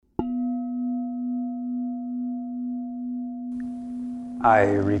I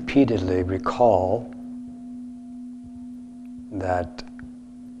repeatedly recall that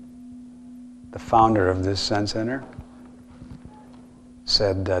the founder of this Zen Center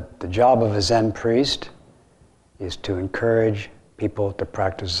said that the job of a Zen priest is to encourage people to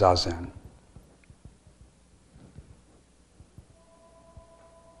practice Zazen.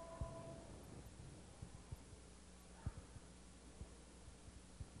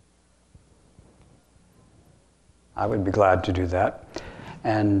 I would be glad to do that.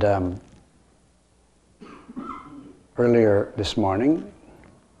 And earlier this morning,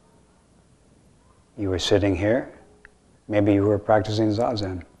 you were sitting here. Maybe you were practicing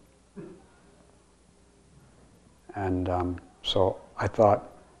Zazen. And so I thought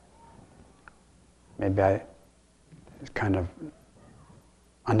maybe it's kind of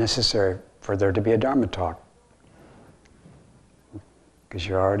unnecessary for there to be a Dharma talk, because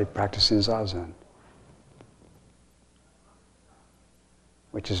you're already practicing Zazen,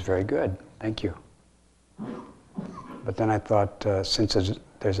 which is very good. Thank you. But then I thought, since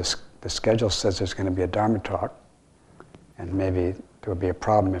the schedule says there's going to be a Dharma talk, and maybe there would be a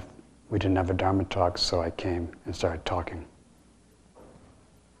problem if we didn't have a Dharma talk, so I came and started talking.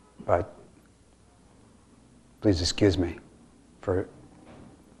 But please excuse me for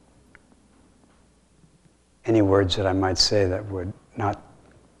any words that I might say that would not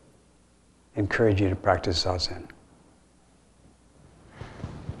encourage you to practice Zazen.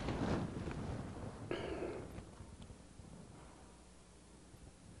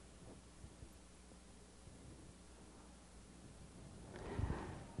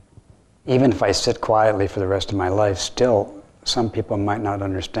 Even if I sit quietly for the rest of my life, still, some people might not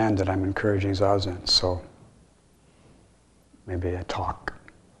understand that I'm encouraging Zazen, so maybe I talk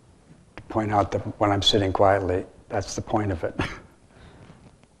to point out that when I'm sitting quietly, that's the point of it,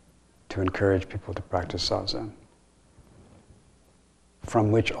 to encourage people to practice Zazen,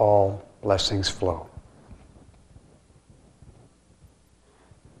 from which all blessings flow.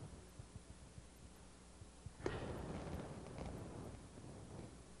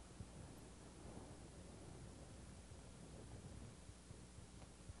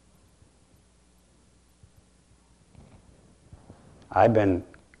 I've been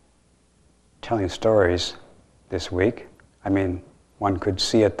telling stories this week. I mean, one could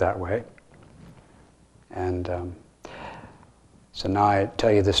see it that way. And so now I tell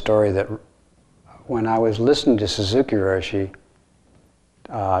you the story that when I was listening to Suzuki Roshi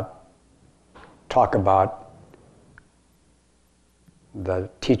talk about the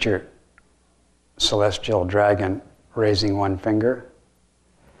teacher celestial dragon raising one finger,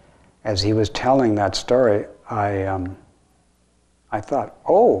 as he was telling that story, I thought,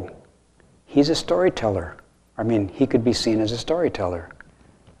 oh, he's a storyteller. I mean, he could be seen as a storyteller.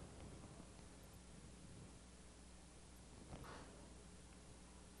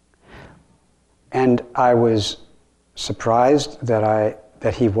 And I was surprised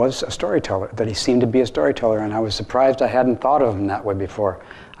that he was a storyteller, that he seemed to be a storyteller, and I was surprised I hadn't thought of him that way before.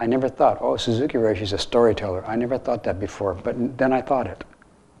 I never thought, oh, Suzuki Roshi's a storyteller. I never thought that before, but then I thought it.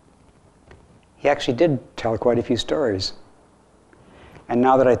 He actually did tell quite a few stories. And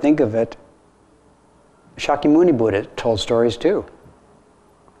now that I think of it, Shakyamuni Buddha told stories too.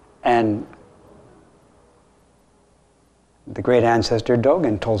 And the great ancestor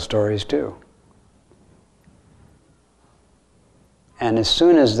Dogen told stories too. And as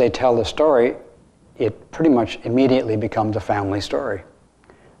soon as they tell the story, it pretty much immediately becomes a family story,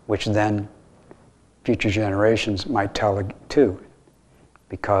 which then future generations might tell too.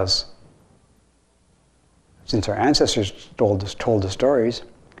 Because since our ancestors told the stories,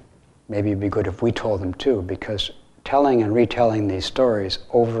 maybe it'd be good if we told them too, because telling and retelling these stories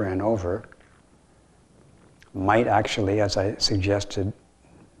over and over might actually, as I suggested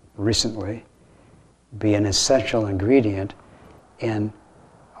recently, be an essential ingredient in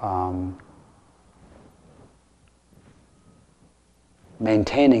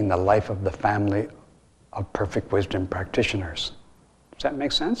maintaining the life of the family of perfect wisdom practitioners. Does that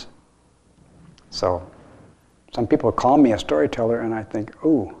make sense? So, some people call me a storyteller, and I think,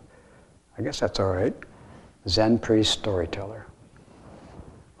 ooh, I guess that's all right. Zen priest storyteller,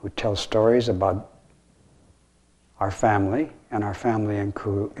 who tells stories about our family, and our family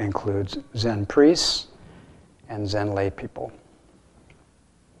includes Zen priests and Zen lay people.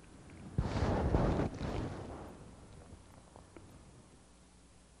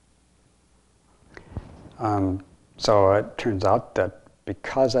 So it turns out that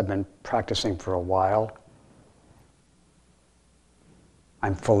because I've been practicing for a while,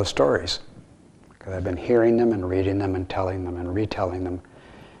 I'm full of stories, because I've been hearing them and reading them and telling them and retelling them.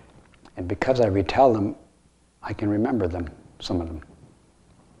 And because I retell them, I can remember them, some of them.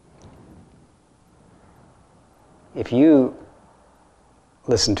 if you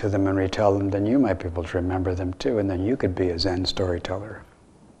listen to them and retell them, then you might be able to remember them too, and then you could be a Zen storyteller.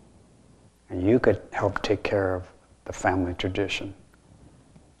 And you could help take care of the family tradition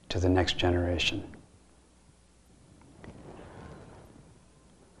to the next generation.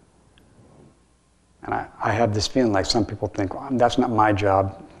 And I have this feeling like some people think, well, that's not my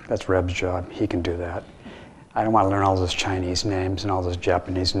job, that's Reb's job, he can do that. I don't want to learn all those Chinese names and all those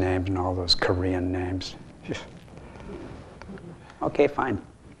Japanese names and all those Korean names. Okay, fine.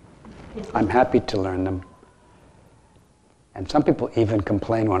 I'm happy to learn them. And some people even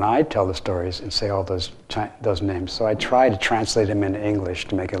complain when I tell the stories and say all those names. So I try to translate them into English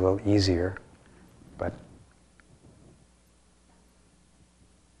to make it a little easier. But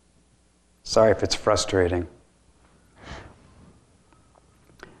sorry if it's frustrating.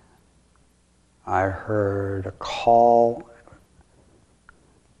 I heard a call,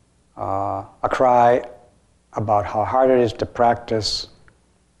 a cry about how hard it is to practice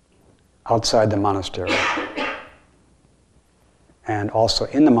outside the monastery. And also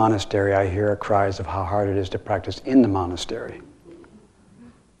in the monastery, I hear cries of how hard it is to practice in the monastery.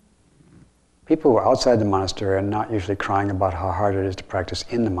 People who are outside the monastery are not usually crying about how hard it is to practice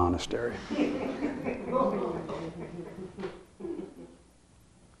in the monastery.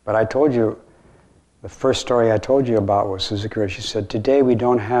 But I told you, the first story I told you about was Suzuki Roshi said, today we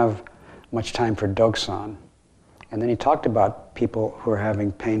don't have much time for Doksan. And then he talked about people who are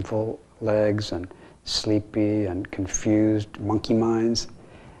having painful legs and sleepy and confused monkey minds.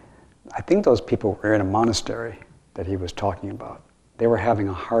 I think those people were in a monastery that he was talking about. They were having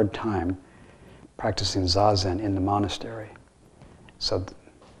a hard time practicing Zazen in the monastery. So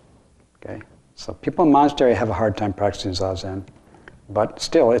people in monastery have a hard time practicing Zazen, but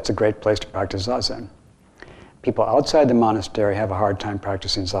still it's a great place to practice Zazen. People outside the monastery have a hard time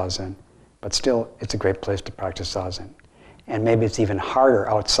practicing Zazen, but still it's a great place to practice Zazen. And maybe it's even harder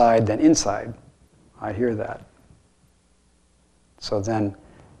outside than inside. I hear that. So then,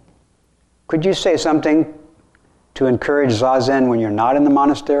 could you say something to encourage Zazen when you're not in the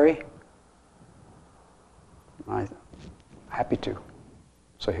monastery? I'm happy to.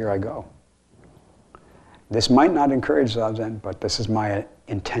 So here I go. This might not encourage Zazen, but this is my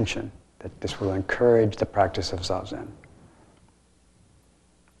intention, that this will encourage the practice of Zazen.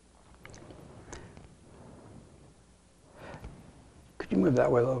 Could you move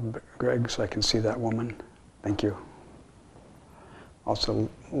that way a little bit, Greg, so I can see that woman? Thank you. Also,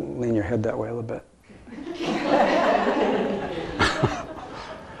 lean your head that way a little bit.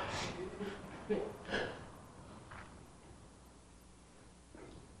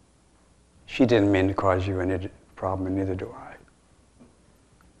 She didn't mean to cause you any problem, and neither do I.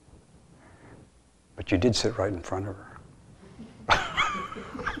 But you did sit right in front of her.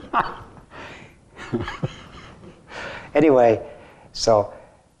 Anyway, so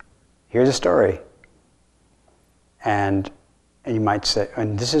here's a story. And you might say,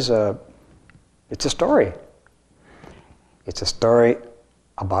 and it's a story. It's a story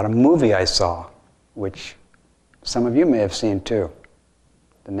about a movie I saw, which some of you may have seen too.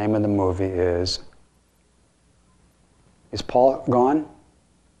 The name of the movie is Paul gone?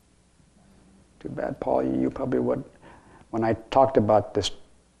 Too bad, Paul, you probably would. When I talked about this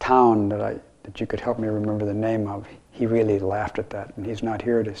town that you could help me remember the name of, he really laughed at that, and he's not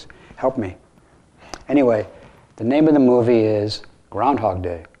here to help me. Anyway, the name of the movie is Groundhog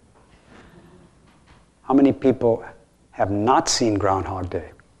Day. How many people have not seen Groundhog Day?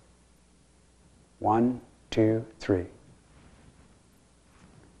 1, 2, 3.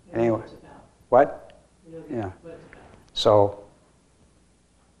 Anyway, what? Yeah. So,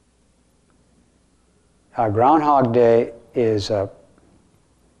 Groundhog Day is a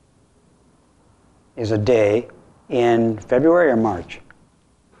day in February or March?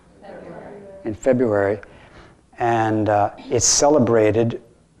 February. In February, and it's celebrated.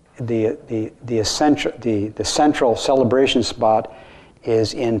 The central celebration spot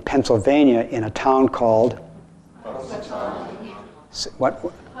is in Pennsylvania, in a town called what?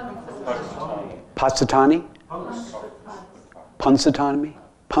 Punxsutawney? Punxsutawney?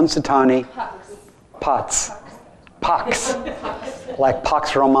 Punxsutawney? Pots. Pax. Like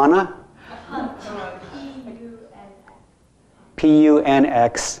Pax Romana?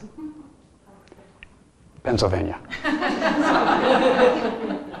 P-U-N-X. Pennsylvania.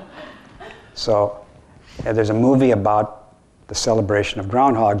 So there's a movie about the celebration of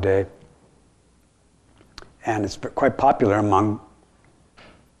Groundhog Day, and it's quite popular among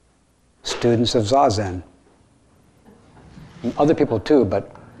students of Zazen. Other people too,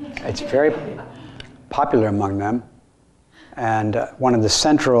 but it's very popular among them. And one of the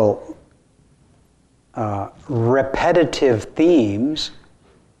central repetitive themes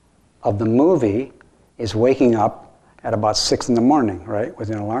of the movie is waking up at about 6 in the morning, right, with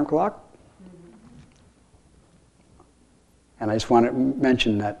an alarm clock. And I just want to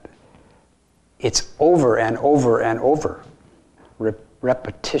mention that it's over and over and over.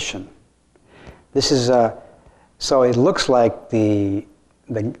 Repetition. This is so it looks like the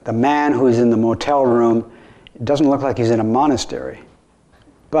man who's in the motel room, it doesn't look like he's in a monastery.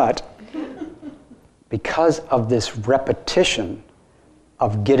 But because of this repetition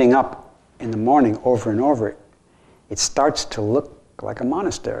of getting up in the morning over and over, it starts to look like a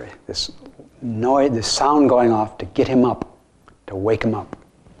monastery. This noise, this sound going off to get him up, to wake him up.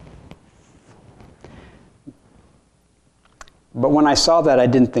 But when I saw that, I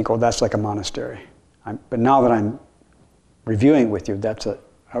didn't think, oh, that's like a monastery. But now that I'm reviewing with you, that's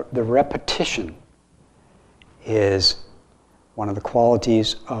the repetition is one of the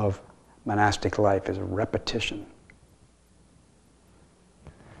qualities of monastic life, is a repetition.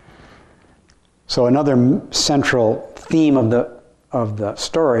 So another central theme of the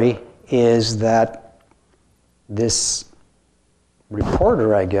story is that this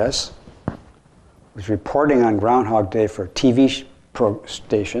reporter, I guess, was reporting on Groundhog Day for a TV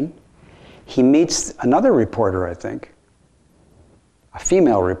station. He meets another reporter, I think, a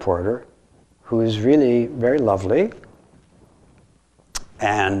female reporter, who is really very lovely.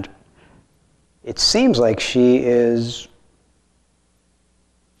 And it seems like she is,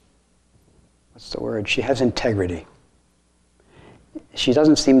 what's the word? She has integrity. She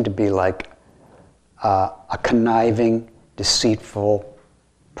doesn't seem to be like a conniving, deceitful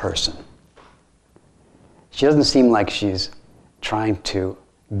person. She doesn't seem like she's trying to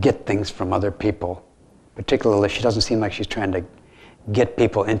get things from other people. Particularly, she doesn't seem like she's trying to get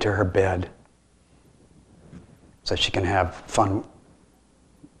people into her bed so she can have fun.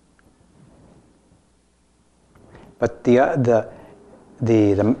 But the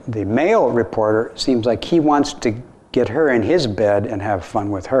male reporter seems like he wants to get her in his bed and have fun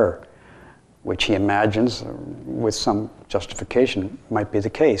with her, which he imagines, with some justification, might be the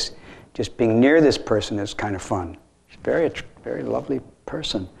case. Just being near this person is kind of fun. She's a very, very lovely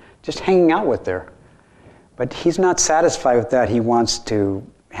person. Just hanging out with her. But he's not satisfied with that. He wants to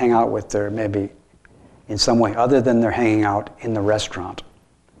hang out with her maybe in some way other than they're hanging out in the restaurant.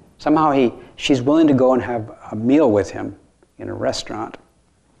 Somehow she's willing to go and have a meal with him in a restaurant.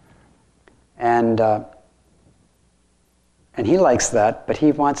 And he likes that, but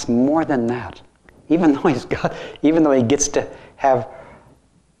he wants more than that. Even though he gets to have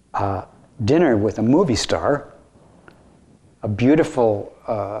dinner with a movie star, a beautiful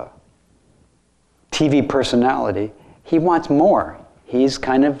TV personality, he wants more. He's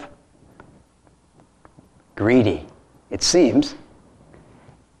kind of greedy, it seems.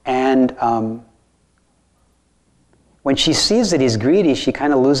 And when she sees that he's greedy, she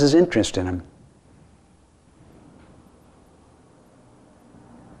kind of loses interest in him.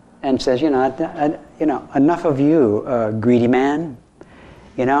 And says, enough of you, greedy man.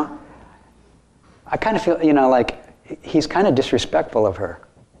 I kind of feel, like he's kind of disrespectful of her.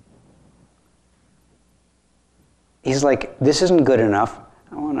 He's like, this isn't good enough.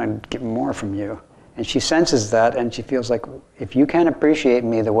 I want to get more from you. And she senses that, and she feels like, if you can't appreciate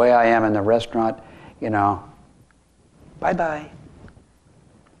me the way I am in the restaurant, bye-bye.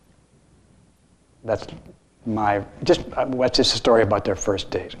 That's just a story about their first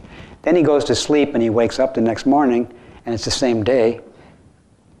date. Then he goes to sleep, and he wakes up the next morning, and it's the same day,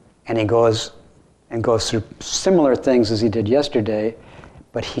 and he goes through similar things as he did yesterday,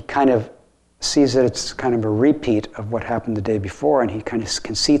 but he kind of sees that it's kind of a repeat of what happened the day before, and he kind of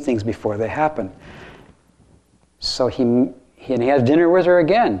can see things before they happen. So he has dinner with her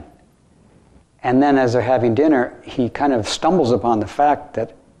again. And then as they're having dinner, he kind of stumbles upon the fact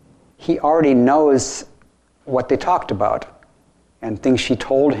that he already knows what they talked about and things she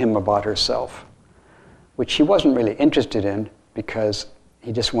told him about herself, which he wasn't really interested in because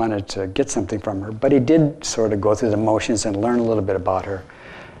he just wanted to get something from her. But he did sort of go through the motions and learn a little bit about her.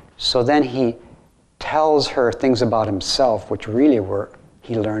 So then he tells her things about himself, which really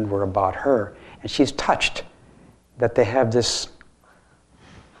he learned were about her. And she's touched that they have this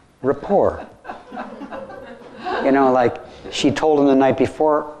rapport. Like she told him the night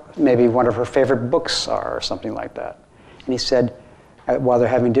before maybe one of her favorite books are or something like that. And he said, while they're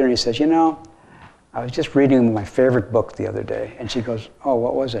having dinner, he says, I was just reading my favorite book the other day. And she goes, oh,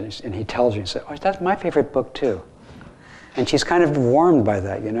 what was it? And he tells her, he said, oh, that's my favorite book too. And she's kind of warmed by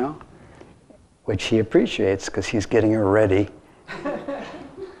that, which he appreciates because he's getting her ready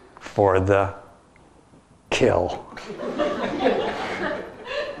for the kill.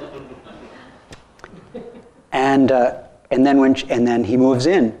 And then he moves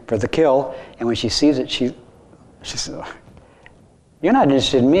in for the kill, and when she sees it, she says, "You're not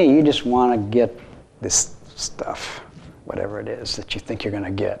interested in me. You just want to get this stuff, whatever it is that you think you're going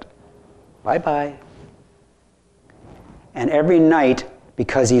to get. Bye-bye." And every night,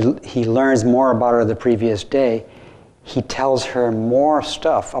 because he learns more about her the previous day, he tells her more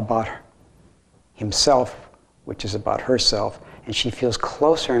stuff about himself, which is about herself, and she feels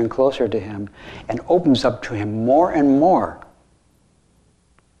closer and closer to him and opens up to him more and more.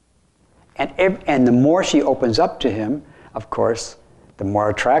 And the more she opens up to him, of course, the more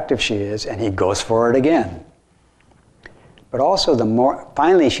attractive she is, and he goes for it again. But also the more,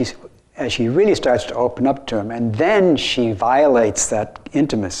 finally, as she really starts to open up to him, and then she violates that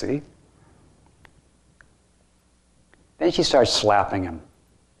intimacy, then she starts slapping him.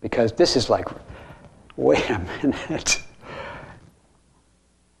 Because this is like, wait a minute.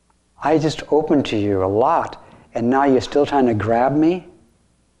 I just opened to you a lot, and now you're still trying to grab me?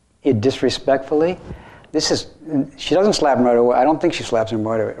 Disrespectfully? She doesn't slap him right away. I don't think she slaps him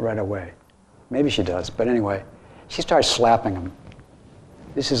right away. Maybe she does, but anyway, she starts slapping him.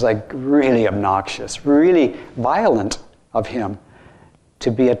 This is like really obnoxious, really violent of him to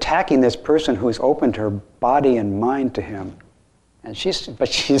be attacking this person who's opened her body and mind to him. But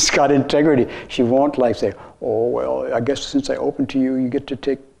she's got integrity. She won't like say, "Oh, well, I guess since I opened to you, you get to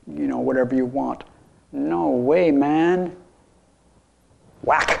take, whatever you want." No way, man.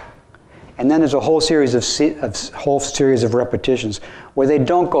 Whack. And then there's a whole series of repetitions where they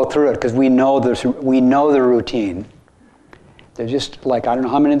don't go through it because we know the routine. They're just like, I don't know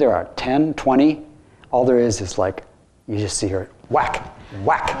how many there are, 10, 20. All there is like, you just see her whack,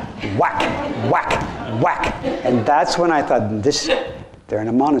 whack, whack, whack, whack. And that's when I thought, they're in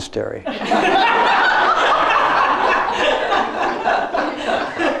a monastery.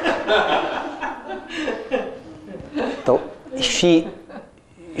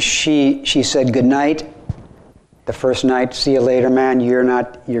 She said good night the first night. "See you later, man.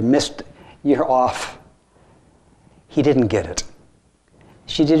 You're off." He didn't get it.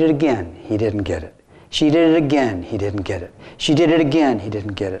 She did it again. He didn't get it. She did it again. He didn't get it. She did it again. He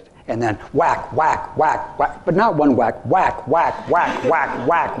didn't get it. And then whack, whack, whack, whack. But not one whack. Whack, whack, whack, whack,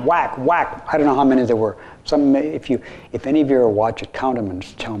 whack, whack, whack. I don't know how many there were. If any of you ever watch it, count them and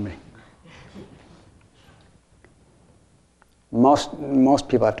just tell me. Most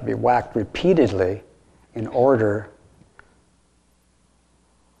people have to be whacked repeatedly in order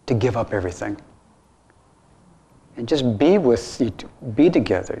to give up everything and just be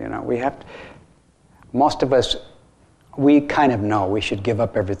together. Most of us, we kind of know we should give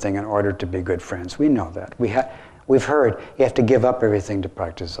up everything in order to be good friends. We know that. We've heard you have to give up everything to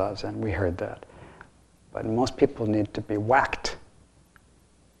practice Zazen. We heard that. But most people need to be whacked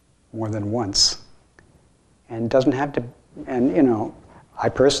more than once. And it doesn't have to. And I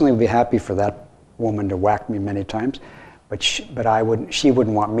personally would be happy for that woman to whack me many times, but she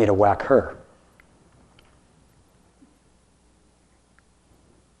wouldn't want me to whack her.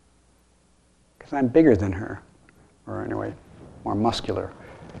 Because I'm bigger than her, or anyway, more muscular.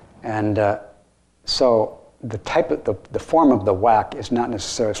 And so the form of the whack is not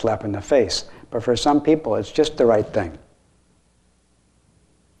necessarily a slap in the face, but for some people it's just the right thing.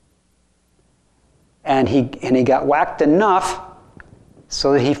 And he got whacked enough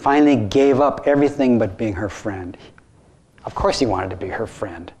so that he finally gave up everything but being her friend. Of course he wanted to be her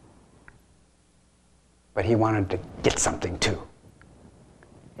friend, but he wanted to get something too.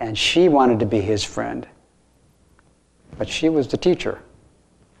 And she wanted to be his friend, but she was the teacher.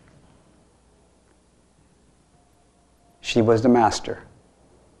 She was the master.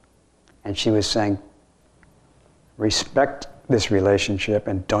 And she was saying, respect this relationship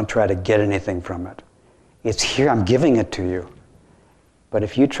and don't try to get anything from it. It's here, I'm giving it to you. But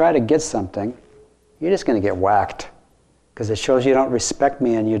if you try to get something, you're just going to get whacked. Because it shows you don't respect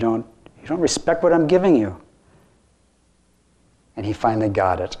me and you don't respect what I'm giving you. And he finally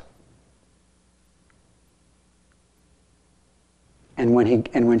got it. And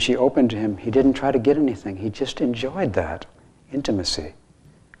when she opened to him, he didn't try to get anything. He just enjoyed that intimacy.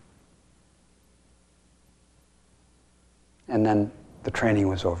 And then the training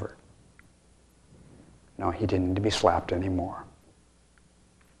was over. No, he didn't need to be slapped anymore.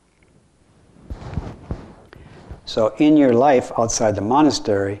 So in your life outside the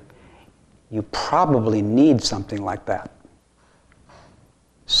monastery, you probably need something like that.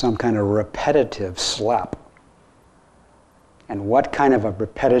 Some kind of repetitive slap. And what kind of a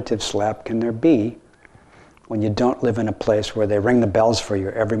repetitive slap can there be when you don't live in a place where they ring the bells for you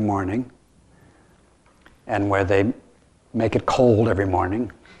every morning and where they make it cold every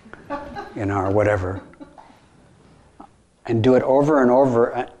morning, or whatever. And do it over and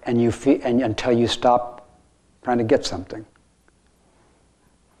over, and until you stop trying to get something.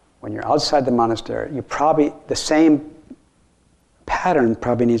 When you're outside the monastery, the same pattern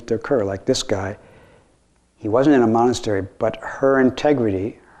probably needs to occur. Like this guy, he wasn't in a monastery, but her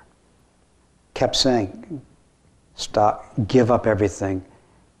integrity kept saying, stop, give up everything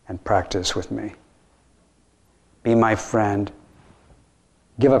and practice with me. Be my friend.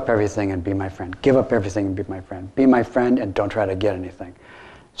 Give up everything and be my friend. Give up everything and be my friend. Be my friend and don't try to get anything.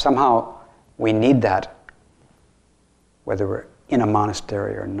 Somehow we need that, whether we're in a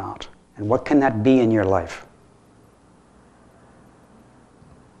monastery or not. And what can that be in your life?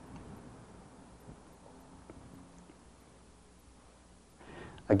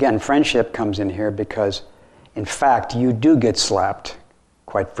 Again, friendship comes in here because, in fact, you do get slapped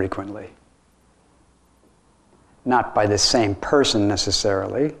quite frequently. Not by the same person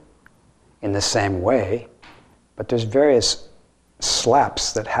necessarily, in the same way, but there's various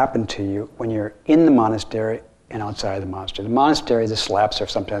slaps that happen to you when you're in the monastery and outside of the monastery. The monastery, the slaps are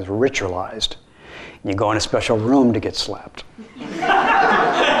sometimes ritualized. You go in a special room to get slapped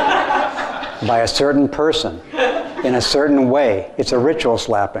by a certain person in a certain way. It's a ritual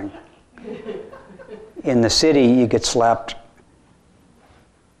slapping. In the city, you get slapped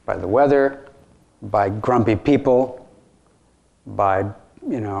by the weather, by grumpy people, by,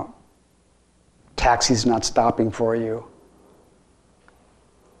 taxis not stopping for you,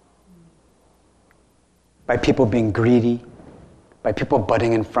 by people being greedy, by people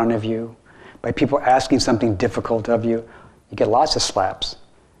butting in front of you, by people asking something difficult of you. You get lots of slaps.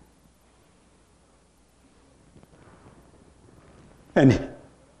 And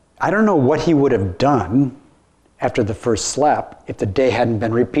I don't know what he would have done after the first slap if the day hadn't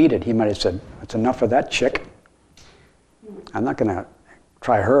been repeated. He might have said, "That's enough of that chick. I'm not going to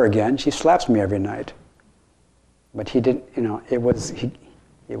try her again. She slaps me every night." But he didn't, it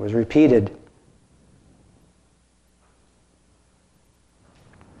was repeated.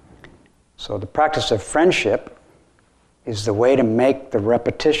 So the practice of friendship is the way to make the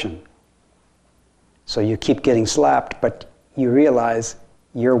repetition. So you keep getting slapped, but you realize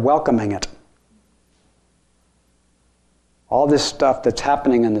you're welcoming it. All this stuff that's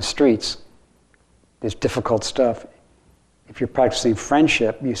happening in the streets, this difficult stuff, if you're practicing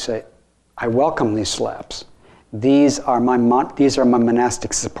friendship, you say, I welcome these slaps. These are my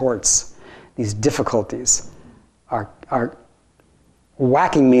monastic supports. These difficulties are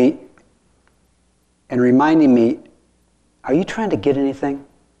whacking me and reminding me, are you trying to get anything?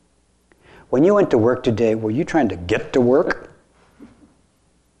 When you went to work today, were you trying to get to work?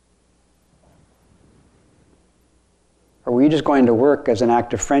 Or were you just going to work as an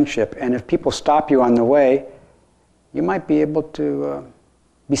act of friendship? And if people stop you on the way, you might be able to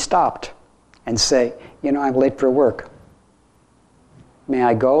be stopped and say, I'm late for work. May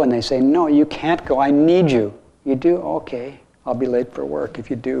I go? And they say, no, you can't go. I need you. You do? Okay, I'll be late for work if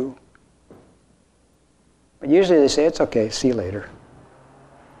you do. But usually they say, it's okay, see you later.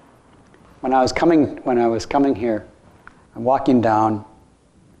 When I was coming here, I'm walking down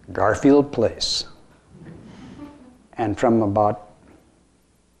Garfield Place. And from about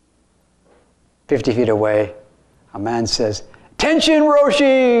 50 feet away, a man says, "Tenshin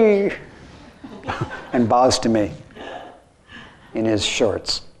Roshi!" and bows to me in his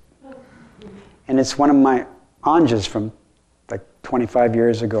shorts. And it's one of my anjas from like 25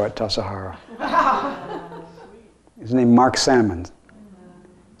 years ago at Tassajara. His name is Mark Salmon.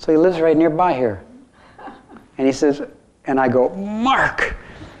 So he lives right nearby here. And he says, and I go, "Mark!"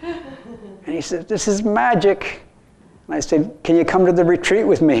 And he says, "This is magic." And I said, "Can you come to the retreat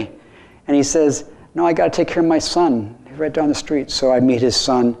with me?" And he says, "No, I got to take care of my son. He's right down the street." So I meet his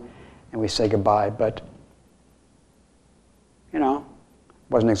son, and we say goodbye. But, it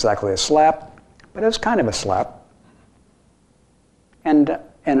wasn't exactly a slap, but it was kind of a slap. And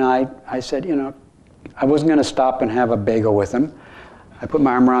I said, I wasn't going to stop and have a bagel with him. I put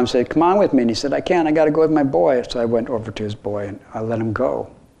my arm around him and said, "Come on with me." And he said, "I can't. I got to go with my boy." So I went over to his boy, and I let him go.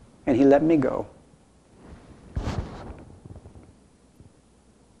 And he let me go.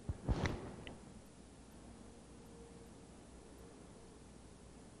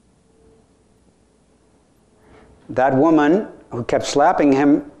 That woman who kept slapping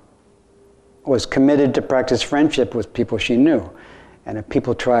him was committed to practice friendship with people she knew. And if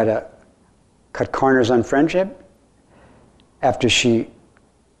people try to cut corners on friendship, after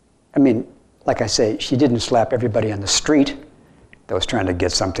like I say, she didn't slap everybody on the street that was trying to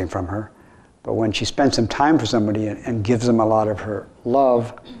get something from her. But when she spends some time for somebody and gives them a lot of her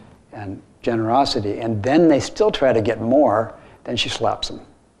love and generosity, and then they still try to get more, then she slaps them.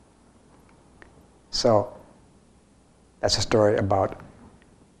 So That's a story about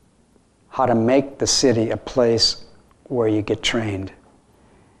how to make the city a place where you get trained.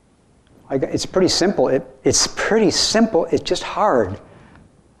 It's pretty simple. It's pretty simple. It's just hard.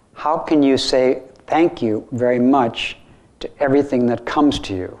 How can you say thank you very much to everything that comes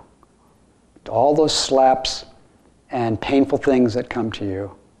to you? To all those slaps and painful things that come to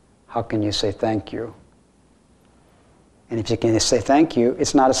you, how can you say thank you? And if you can say thank you,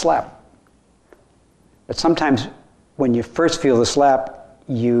 it's not a slap. But sometimes when you first feel the slap,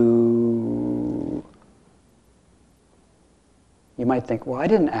 you might think, well, I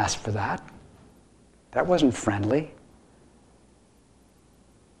didn't ask for that. That wasn't friendly.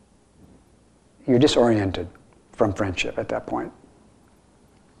 You're disoriented from friendship at that point.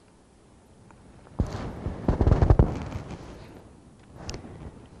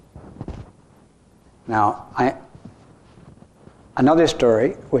 Now, another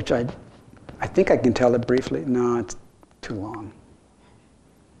story, which I think I can tell it briefly. No, it's too long.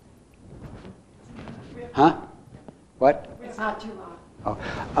 Huh? What? It's not too long.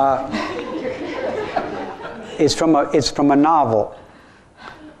 Oh, it's from a novel,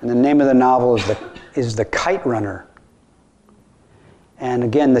 and the name of the novel is the Kite Runner. And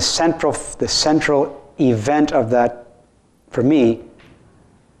again, the central event of that, for me,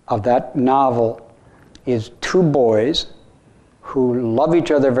 of that novel, is two boys who love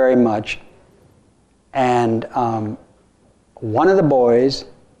each other very much, and one of the boys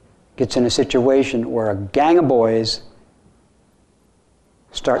gets in a situation where a gang of boys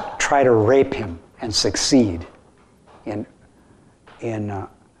try to rape him and succeed in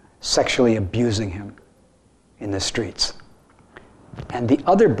sexually abusing him in the streets. And the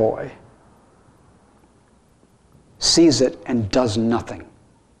other boy sees it and does nothing.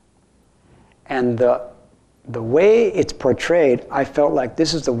 And the way it's portrayed, I felt like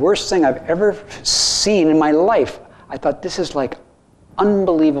this is the worst thing I've ever seen in my life. I thought, this is like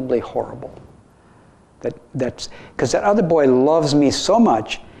unbelievably horrible. That's because that other boy loves me so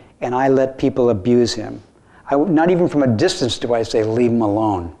much, and I let people abuse him. Not even from a distance do I say, leave him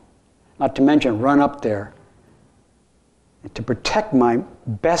alone. Not to mention, run up there. And to protect my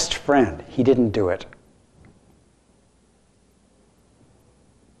best friend, he didn't do it.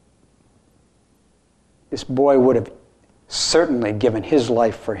 This boy would have certainly given his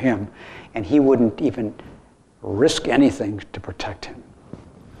life for him, and he wouldn't even risk anything to protect him.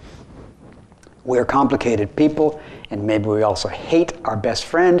 We're complicated people, and maybe we also hate our best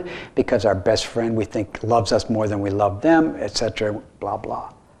friend because our best friend we think loves us more than we love them, etc., blah,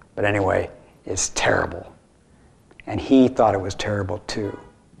 blah. But anyway, it's terrible. And he thought it was terrible too.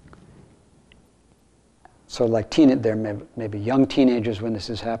 So like there may be young teenagers when this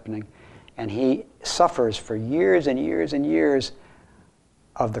is happening, and he suffers for years and years and years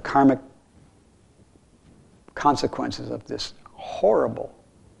of the karmic consequences of this horrible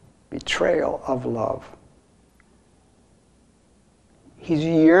betrayal of love. He's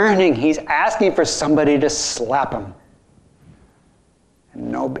yearning, he's asking for somebody to slap him. And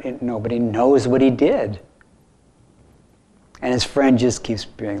nobody knows what he did. And his friend just keeps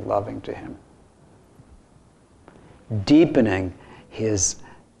being loving to him, deepening his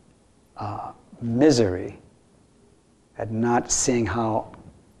misery at not seeing how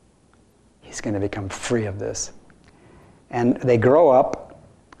he's going to become free of this. And they grow up.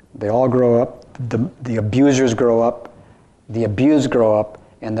 They all grow up. The abusers grow up. The abused grow up.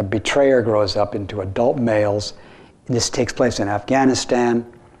 And the betrayer grows up into adult males. This takes place in Afghanistan.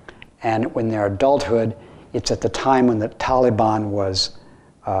 And when they're adulthood, it's at the time when the Taliban was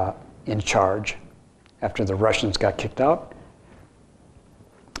in charge, after the Russians got kicked out.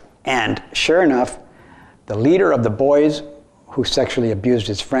 And sure enough, the leader of the boys who sexually abused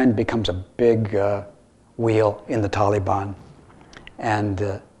his friend becomes a big wheel in the Taliban. And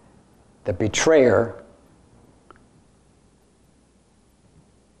the betrayer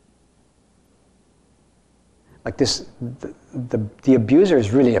like this, the abuser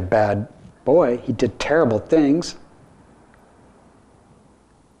is really a bad boy. He did terrible things.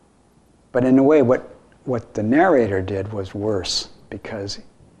 But in a way, what the narrator did was worse, because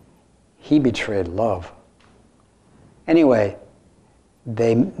he betrayed love. Anyway,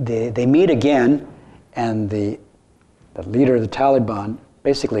 they meet again, and the leader of the Taliban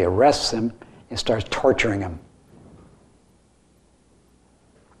basically arrests him and starts torturing him.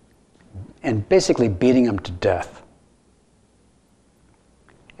 And basically beating him to death.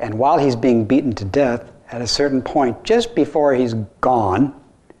 And while he's being beaten to death, at a certain point, just before he's gone,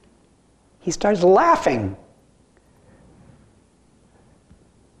 he starts laughing.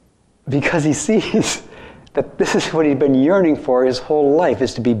 Because he sees that this is what he'd been yearning for his whole life,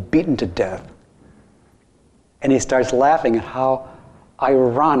 is to be beaten to death. And he starts laughing at how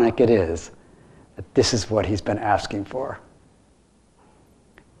ironic it is that this is what he's been asking for.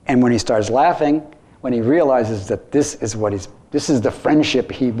 And when he starts laughing, when he realizes that this is the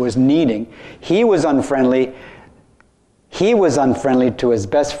friendship he was needing, he was unfriendly. He was unfriendly to his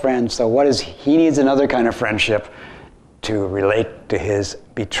best friend, so he needs another kind of friendship to relate to his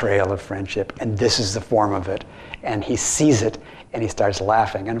betrayal of friendship. And this is the form of it. And he sees it, and he starts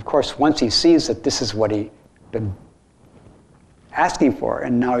laughing. And of course, once he sees that this is what he'd been asking for,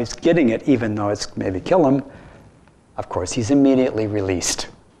 and now he's getting it, even though it's maybe kill him, of course, he's immediately released.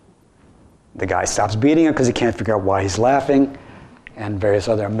 The guy stops beating him because he can't figure out why he's laughing, and various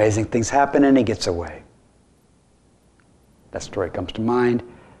other amazing things happen, and he gets away. That story comes to mind.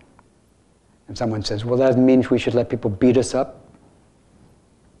 And someone says, well, that means we should let people beat us up.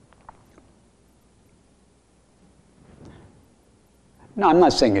 No, I'm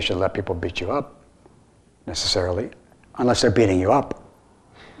not saying you should let people beat you up, necessarily, unless they're beating you up.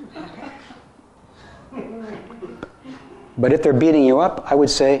 But if they're beating you up, I would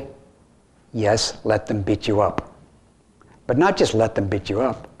say, yes, let them beat you up. But not just let them beat you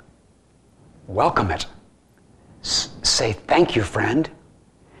up. Welcome it. Say, thank you, friend.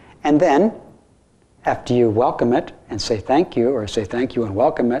 And then, after you welcome it and say thank you, or say thank you and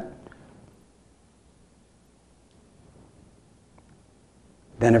welcome it,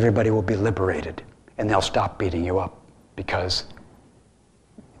 then everybody will be liberated and they'll stop beating you up because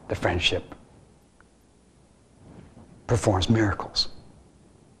the friendship performs miracles.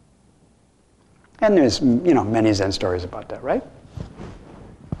 And there's, many Zen stories about that, right?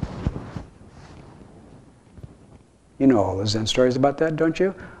 You know all the Zen stories about that, don't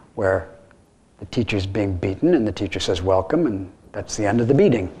you? Where the teacher's being beaten and the teacher says welcome, and that's the end of the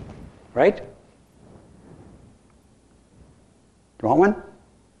beating, right? You want one?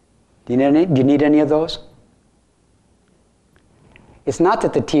 Do you need any of those? It's not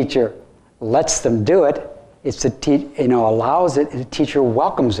that the teacher lets them do it, it's the allows it, the teacher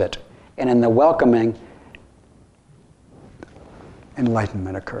welcomes it. And in the welcoming,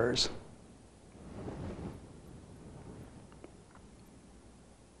 enlightenment occurs.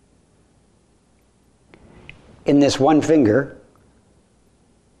 In this one finger,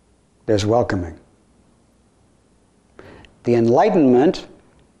 there's welcoming. The enlightenment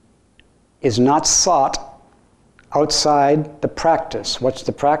is not sought outside the practice. What's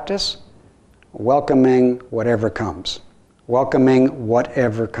the practice? Welcoming whatever comes. Welcoming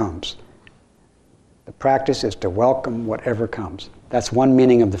whatever comes. The practice is to welcome whatever comes. That's one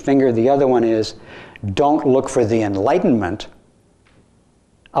meaning of the finger. The other one is, don't look for the enlightenment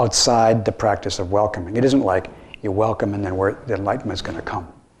outside the practice of welcoming. It isn't like you welcome and then the enlightenment's going to come.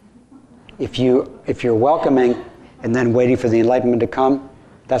 If you're welcoming and then waiting for the enlightenment to come,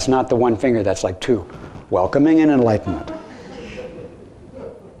 that's not the one finger, that's like two. Welcoming and enlightenment.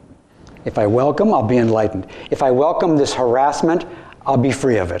 If I welcome, I'll be enlightened. If I welcome this harassment, I'll be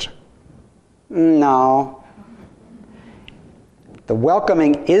free of it. No. The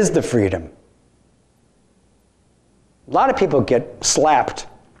welcoming is the freedom. A lot of people get slapped.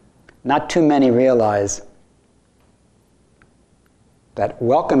 Not too many realize that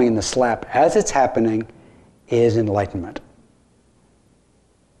welcoming the slap as it's happening is enlightenment.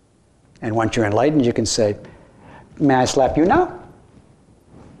 And once you're enlightened, you can say, may I slap you now?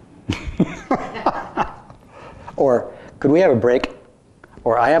 Or, could we have a break?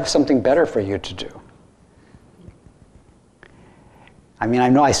 Or, I have something better for you to do. I mean, I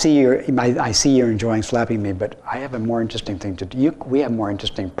know I see you're enjoying slapping me, but I have a more interesting thing to do. We have more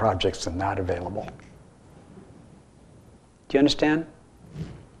interesting projects than that available. Do you understand?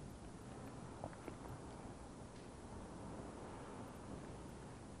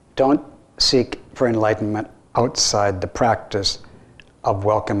 Don't seek for enlightenment outside the practice of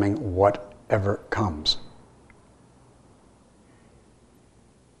welcoming whatever comes.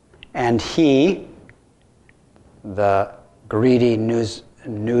 And he, the greedy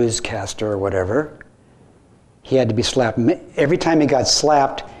newscaster or whatever, he had to be slapped. Every time he got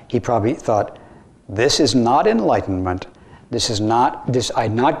slapped, he probably thought, this is not enlightenment.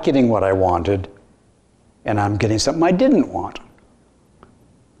 I'm not getting what I wanted, and I'm getting something I didn't want.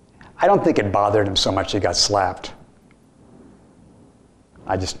 I don't think it bothered him so much he got slapped.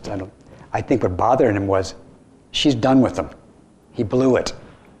 I think what bothered him was, she's done with him. He blew it.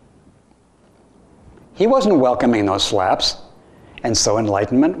 He wasn't welcoming those slaps, and so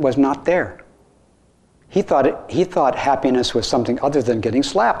enlightenment was not there. He thought happiness was something other than getting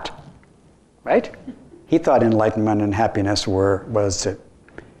slapped, right? He thought enlightenment and happiness was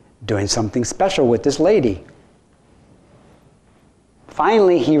doing something special with this lady.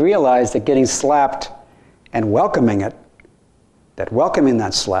 Finally, he realized that getting slapped and welcoming it, welcoming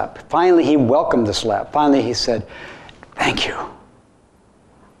that slap. Finally, he welcomed the slap. Finally, he said, "Thank you.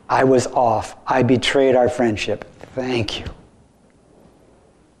 I was off. I betrayed our friendship. Thank you."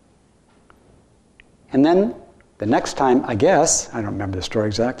 And then the next time, I guess, I don't remember the story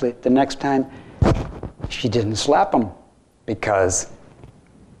exactly, the next time she didn't slap him because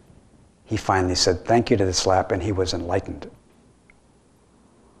he finally said thank you to the slap and he was enlightened.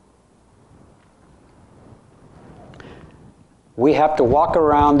 We have to walk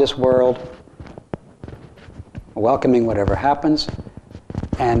around this world welcoming whatever happens.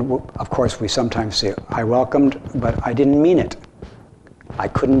 And of course, we sometimes say, I welcomed, but I didn't mean it. I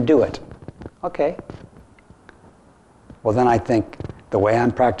couldn't do it. Okay. Well, then I think the way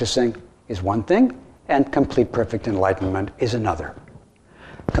I'm practicing is one thing, and complete perfect enlightenment is another.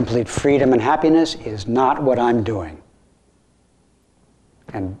 Complete freedom and happiness is not what I'm doing.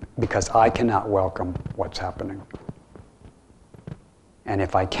 And because I cannot welcome what's happening. And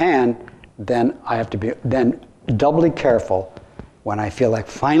if I can, then I have to be then doubly careful when I feel like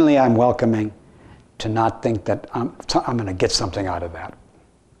finally I'm welcoming to not think that I'm going to get something out of that.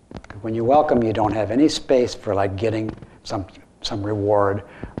 When you welcome, you don't have any space for like getting some reward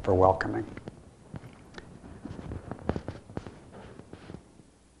for welcoming.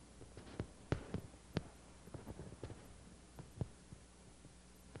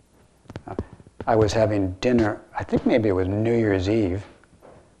 I was having dinner, I think maybe it was New Year's Eve,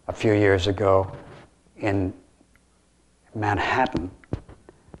 a few years ago in Manhattan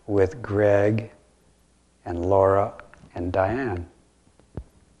with Greg and Laura and Diane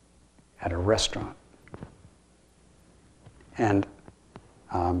at a restaurant. And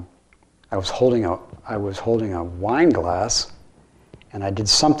I was holding a wine glass, and I did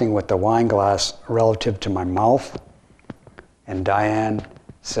something with the wine glass relative to my mouth, and Diane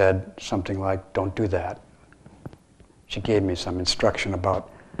said something like, "Don't do that." She gave me some instruction about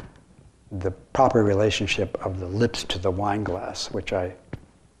the proper relationship of the lips to the wine glass, which I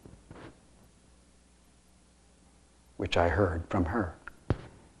heard from her.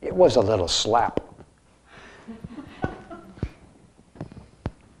 It was a little slap.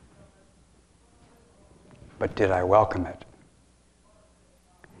 But did I welcome it?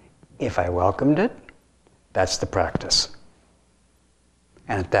 If I welcomed it, that's the practice.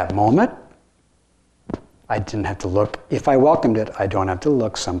 And at that moment, I didn't have to look. If I welcomed it, I don't have to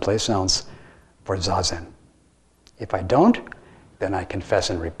look someplace else for zazen. If I don't, then I confess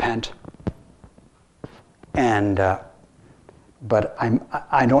and repent. And but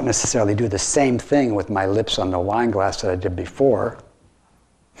I don't necessarily do the same thing with my lips on the wine glass that I did before,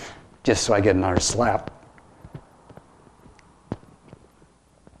 just so I get another slap.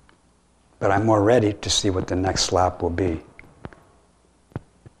 But I'm more ready to see what the next slap will be.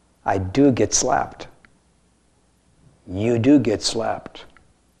 I do get slapped. You do get slapped.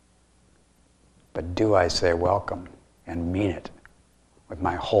 But do I say welcome and mean it with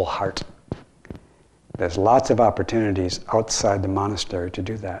my whole heart? There's lots of opportunities outside the monastery to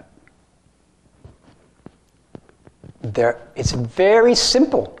do that. It's very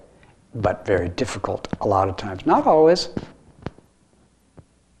simple, but very difficult a lot of times. Not always.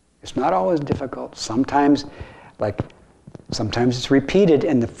 It's not always difficult. Sometimes it's repeated,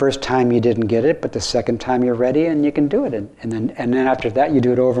 and the first time you didn't get it, but the second time you're ready and you can do it. And then after that, you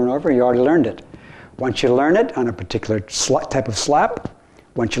do it over and over, you already learned it. Once you learn it on a particular type of slap,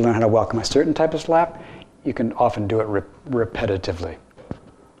 once you learn how to welcome a certain type of slap, you can often do it repetitively.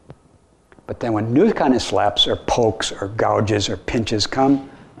 But then when new kind of slaps or pokes or gouges or pinches come,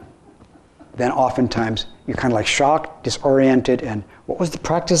 then oftentimes you're kind of like shocked, disoriented, and what was the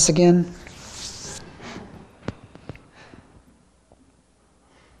practice again?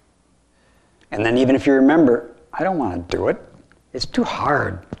 And then even if you remember, I don't want to do it. It's too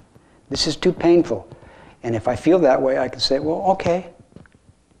hard. This is too painful. And if I feel that way, I can say, well, okay.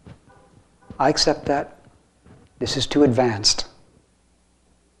 I accept that. This is too advanced.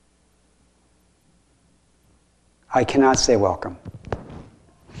 I cannot say welcome.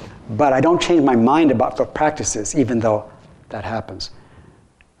 But I don't change my mind about the practices, even though that happens.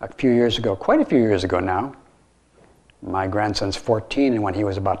 A few years ago, quite a few years ago now, my grandson's 14, and when he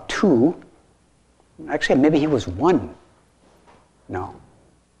was about 2, actually maybe he was 1. No.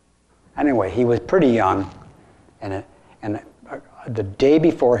 Anyway, he was pretty young, and the day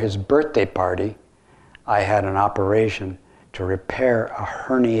before his birthday party, I had an operation to repair a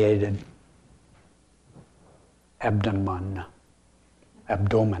herniated abdomen.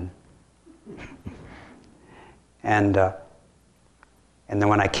 And then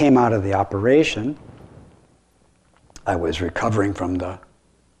when I came out of the operation, I was recovering from the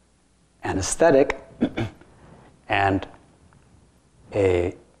anesthetic, And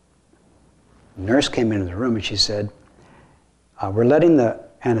a nurse came into the room and she said, we're letting the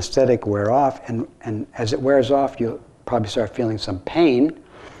anesthetic wear off, and as it wears off, you'll probably start feeling some pain,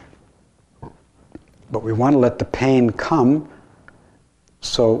 but we want to let the pain come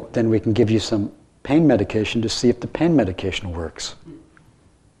so then we can give you some pain medication to see if the pain medication works.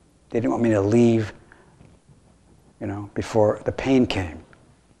 They didn't want me to leave, before the pain came.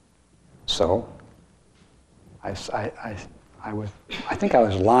 So I think I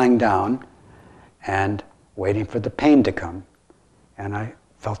was lying down and waiting for the pain to come. And I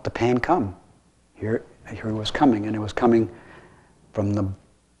felt the pain come. Here it was coming, and it was coming from the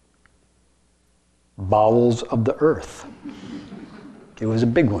bowels of the earth. It was a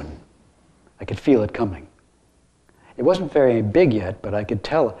big one. I could feel it coming. It wasn't very big yet, but I could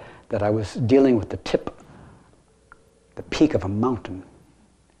tell that I was dealing with the peak of a mountain.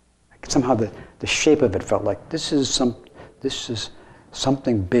 Somehow the shape of it felt like this is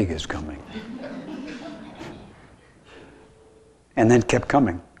something big is coming. And then kept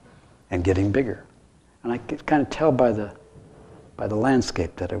coming and getting bigger. And I could kind of tell by the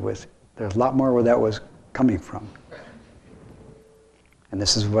landscape that there's a lot more where that was coming from. And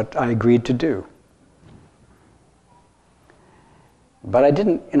this is what I agreed to do. But I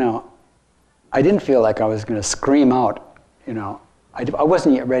didn't feel like I was going to scream out, I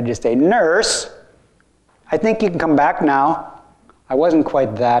wasn't yet ready to say, "Nurse, I think you can come back now." I wasn't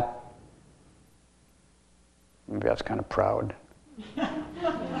quite that. Maybe I was kind of proud.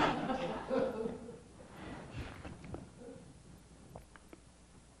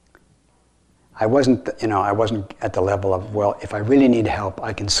 I wasn't at the level of, well, if I really need help,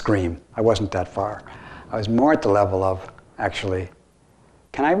 I can scream. I wasn't that far. I was more at the level of, actually,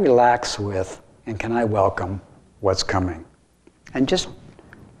 can I relax with and can I welcome what's coming? And just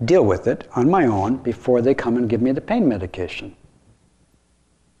deal with it on my own before they come and give me the pain medication.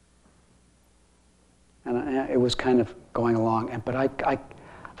 And it was kind of going along, but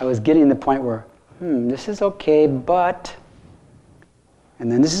I was getting to the point where, this is okay, but, and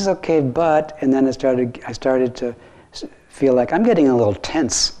then this is okay, but, and then I started to feel like I'm getting a little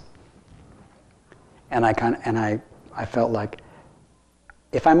tense. And I felt like,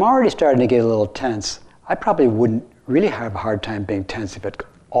 if I'm already starting to get a little tense, I probably wouldn't really have a hard time being tense if it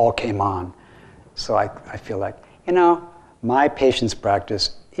all came on. So I feel like, my patience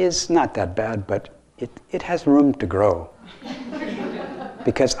practice is not that bad, but it has room to grow.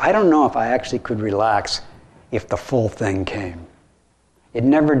 Because I don't know if I actually could relax if the full thing came. It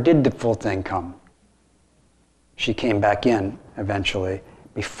never did the full thing come. She came back in eventually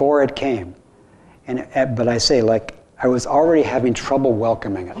before it came. But I say, like, I was already having trouble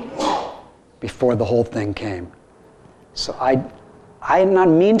welcoming it before the whole thing came. So I'm not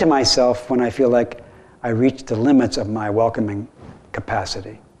mean to myself when I feel like I reached the limits of my welcoming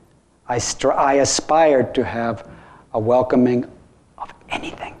capacity. I aspired to have a welcoming of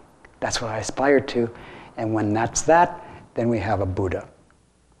anything. That's what I aspired to. And when that's that, then we have a Buddha.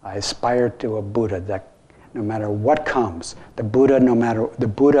 I aspire to a Buddha that no matter what comes, the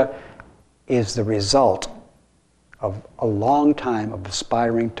Buddha is the result of a long time of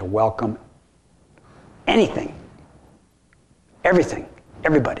aspiring to welcome anything, everything,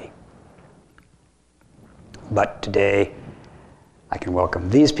 everybody. But today, I can welcome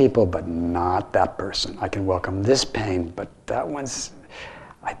these people, but not that person. I can welcome this pain, but that one's,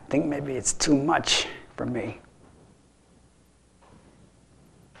 I think maybe it's too much for me.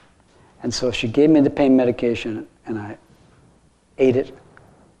 And so she gave me the pain medication, and I ate it,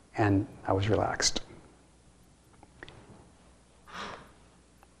 and I was relaxed.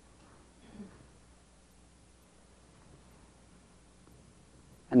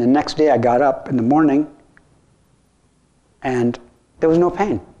 And the next day I got up in the morning and there was no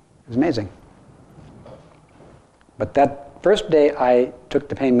pain. It was amazing. But that first day I took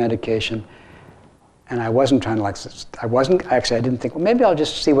the pain medication and I wasn't trying to I didn't think, well, maybe I'll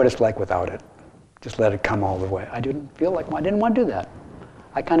just see what it's like without it. Just let it come all the way. I didn't want to do that.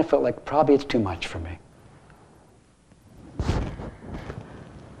 I kind of felt like probably it's too much for me.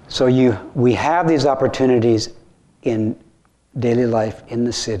 So we have these opportunities in daily life in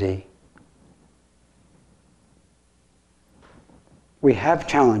the city. We have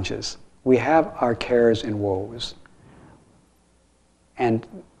challenges. We have our cares and woes. And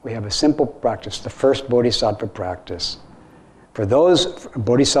we have a simple practice, the first bodhisattva practice. For those,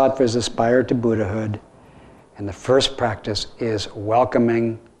 bodhisattvas aspire to Buddhahood, and the first practice is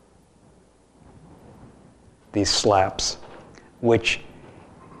welcoming these slaps, which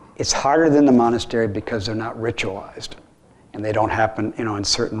it's harder than the monastery because they're not ritualized. And they don't happen, in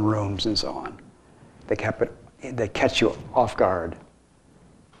certain rooms and so on. They happen, that catch you off guard.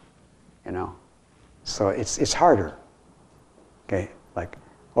 You know, so it's harder. Okay, like,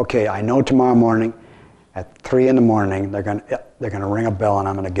 okay, I know tomorrow morning at 3 in the morning they're gonna ring a bell and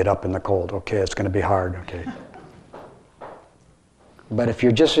I'm gonna get up in the cold. Okay, it's gonna be hard. Okay. But if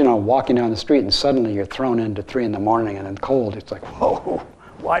you're just, walking down the street and suddenly you're thrown into 3 in the morning and it's cold, it's like, whoa,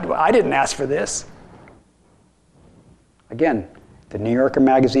 I didn't ask for this. Again, the New Yorker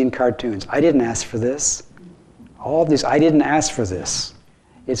magazine cartoons, I didn't ask for this. All these, I didn't ask for this.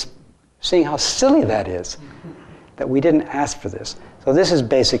 It's seeing how silly that is, that we didn't ask for this. So this is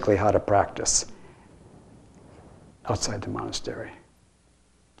basically how to practice outside the monastery,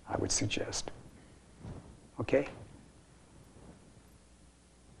 I would suggest. Okay?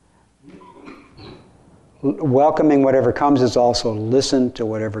 Welcoming whatever comes is also listen to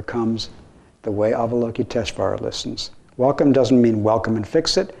whatever comes the way Avalokiteshvara listens. Welcome doesn't mean welcome and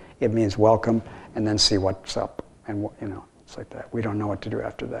fix it. It means welcome and then see what's up. And, it's like that. We don't know what to do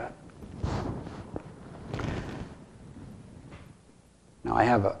after that. Now, I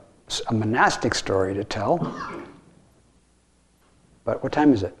have a monastic story to tell. But what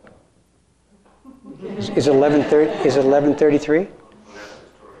time is it? Is it 11:30? Is it 11:33?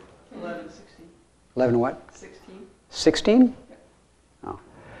 11 what? 16. 16? Oh.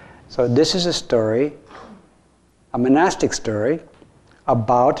 So this is a story, a monastic story,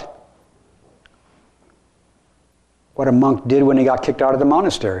 about what a monk did when he got kicked out of the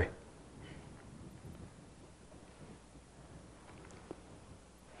monastery.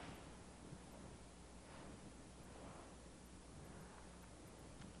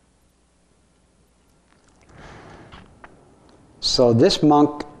 So this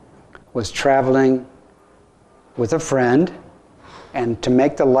monk was traveling with a friend, and to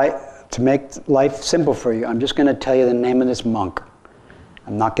make life simple for you, I'm just going to tell you the name of this monk.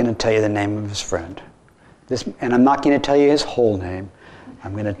 I'm not going to tell you the name of his friend. And I'm not going to tell you his whole name.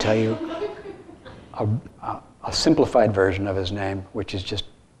 I'm going to tell you a simplified version of his name, which is just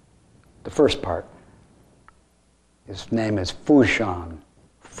the first part. His name is Fu Shan.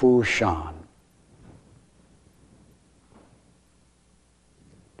 Fu Shan.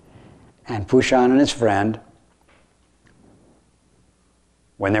 And Fu Shan and his friend,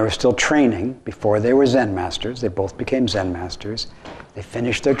 when they were still training, before they were Zen masters, they both became Zen masters, they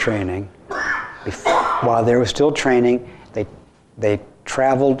finished their training. While they were still training, they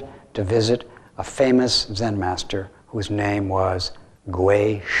traveled to visit a famous Zen master whose name was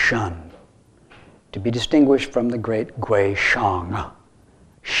Gui Shun, to be distinguished from the great Gui Shang.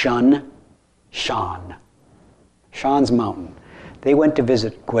 Shun, Shan. Shan's mountain. They went to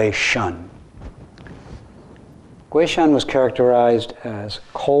visit Gui Shun. Gui Shun was characterized as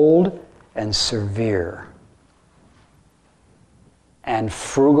cold and severe, and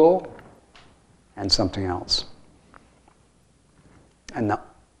frugal, and something else. And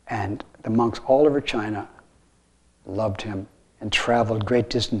the monks all over China loved him and traveled great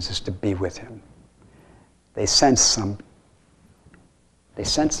distances to be with him. They sensed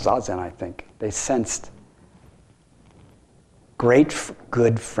Zazen, I think. They sensed great,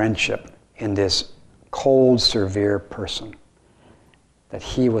 good friendship in this cold, severe person, that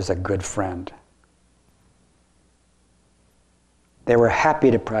he was a good friend. They were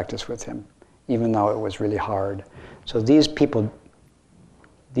happy to practice with him, even though it was really hard. So these people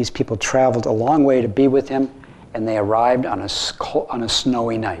traveled a long way to be with him, and they arrived on a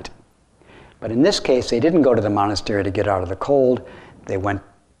snowy night. But in this case, they didn't go to the monastery to get out of the cold. They went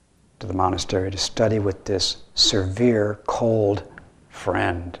to the monastery to study with this severe, cold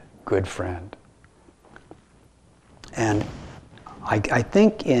friend, good friend. And I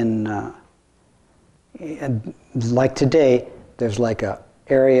think like today, there's like a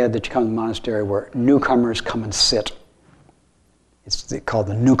area that you come to the monastery where newcomers come and sit. It's called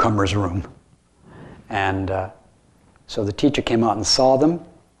the newcomers' room. And so the teacher came out and saw them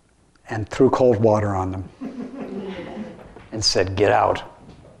and threw cold water on them and said, "Get out."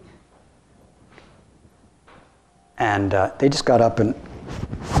 And they just got up and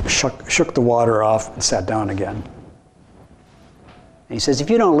shook the water off and sat down again. And he says, "If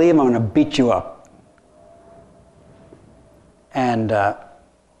you don't leave, I'm going to beat you up." And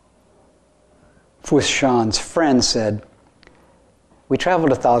Fu Shan's friend said, "We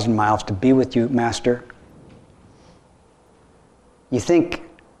traveled 1,000 miles to be with you, Master. You think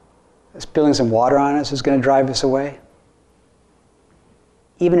spilling some water on us is going to drive us away?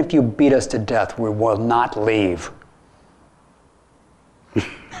 Even if you beat us to death, we will not leave."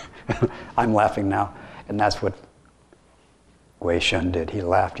 I'm laughing now, and that's what Gui Shun did. He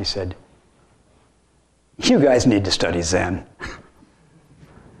laughed. He said, "You guys need to study Zen.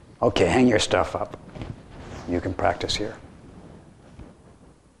 Okay, hang your stuff up." You can practice here.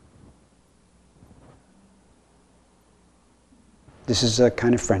 This is a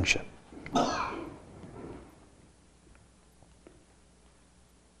kind of friendship.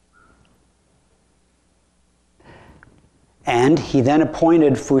 And he then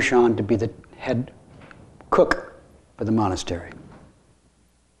appointed Fushan to be the head cook for the monastery.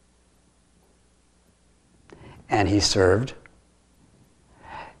 And he served.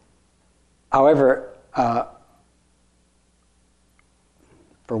 However,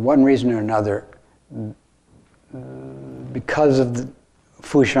 for one reason or another, because of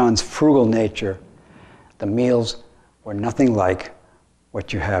Fushan's frugal nature, the meals were nothing like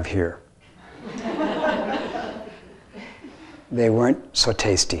what you have here. They weren't so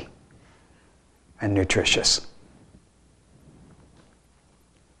tasty and nutritious.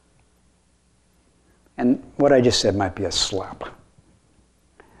 And what I just said might be a slap,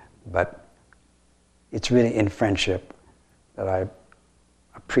 but it's really in friendship that I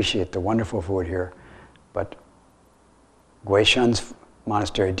appreciate the wonderful food here, but Guishan's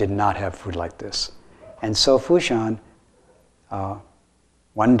monastery did not have food like this. And so Fushan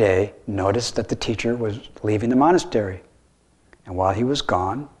one day noticed that the teacher was leaving the monastery. And while he was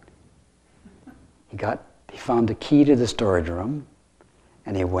gone, he found the key to the storage room,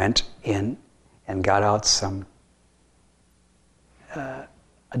 and he went in and got out some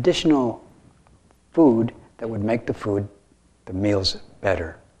additional food that would make the meals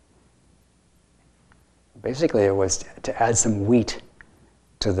better. Basically, it was to add some wheat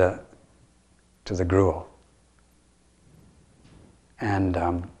to the gruel. And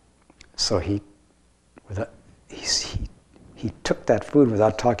so he took that food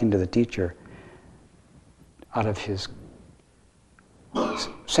without talking to the teacher out of his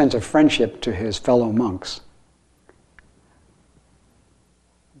sense of friendship to his fellow monks.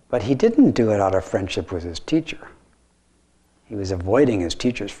 But he didn't do it out of friendship with his teacher. He was avoiding his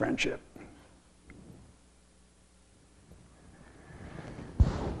teacher's friendship.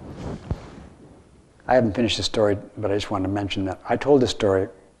 I haven't finished the story, but I just wanted to mention that I told this story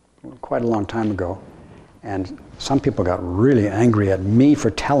quite a long time ago, and some people got really angry at me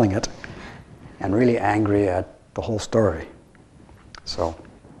for telling it, and really angry at the whole story. So,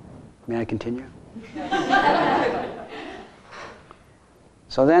 may I continue?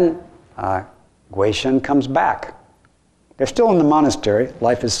 So then, Guishan comes back. They're still in the monastery.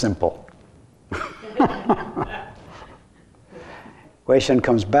 Life is simple. Guishan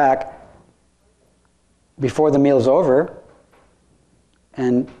comes back before the meal's over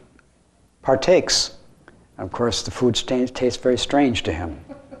and partakes. Of course, the food tastes very strange to him.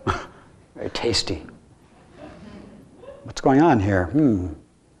 Very tasty. What's going on here?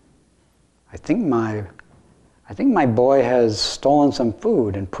 I think my boy has stolen some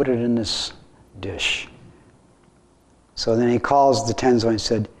food and put it in this dish. So then he calls the Tenzo and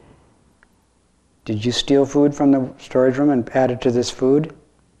said, "Did you steal food from the storage room and add it to this food?"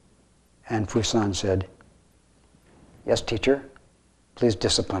 And Fushan said, "Yes, teacher, please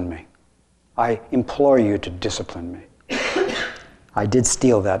discipline me. I implore you to discipline me. I did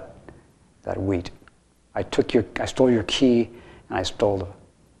steal that wheat. I stole your key, and I stole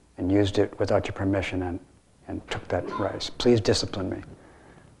and used it without your permission and took that rice. Please discipline me."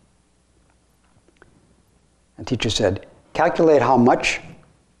 And teacher said, "Calculate how much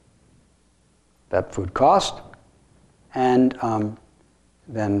that food cost, and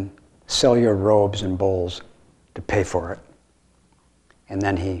then sell your robes and bowls to pay for it." And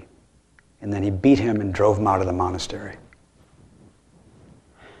then he beat him and drove him out of the monastery.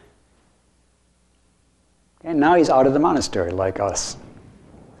 And now he's out of the monastery, like us.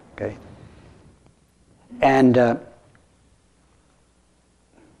 Okay? And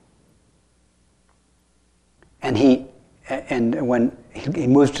when he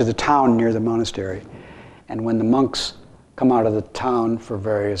moves to the town near the monastery, and when the monks come out of the town for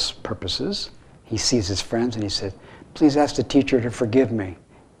various purposes, he sees his friends and he said, "Please ask the teacher to forgive me.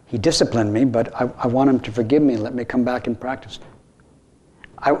 He disciplined me, but I want him to forgive me and let me come back and practice."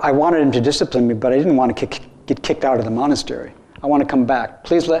 I wanted him to discipline me, but I didn't want to get kicked out of the monastery. I want to come back.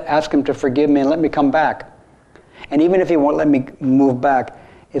 Please ask him to forgive me and let me come back. And even if he won't let me move back,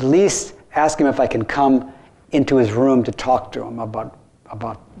 at least ask him if I can come into his room to talk to him about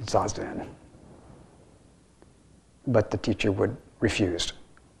Zazen. But the teacher refused.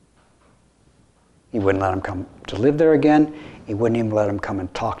 He wouldn't let him come to live there again. He wouldn't even let him come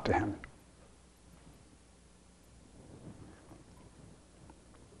and talk to him.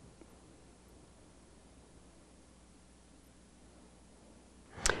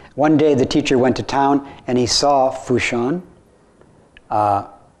 One day the teacher went to town and he saw Fushan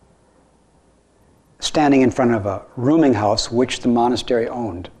standing in front of a rooming house which the monastery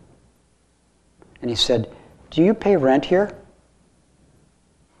owned. And he said, "Do you pay rent here?"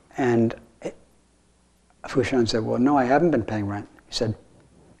 And Fushan said, "Well, no, I haven't been paying rent." He said,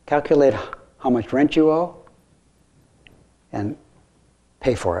 "Calculate how much rent you owe and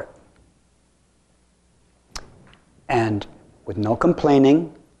pay for it." And with no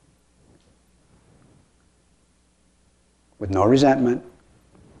complaining, with no resentment,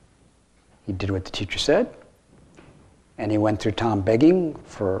 he did what the teacher said, and he went through town begging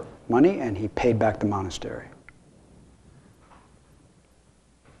for money, and he paid back the monastery.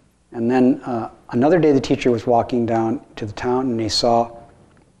 And then another day the teacher was walking down to the town, and he saw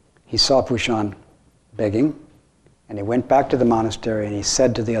Fushan begging, and he went back to the monastery and he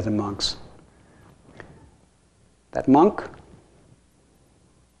said to the other monks, "That monk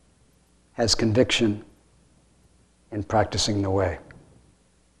has conviction in practicing the way."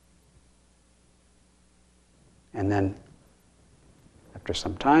 And then, after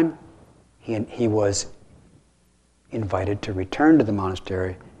some time, he was invited to return to the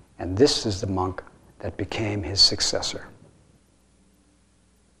monastery, and this is the monk that became his successor.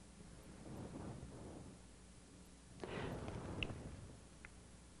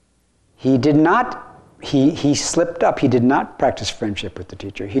 He slipped up. He did not practice friendship with the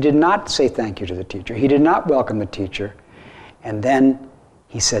teacher. He did not say thank you to the teacher. He did not welcome the teacher. And then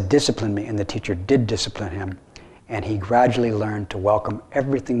he said, "Discipline me," and the teacher did discipline him. And he gradually learned to welcome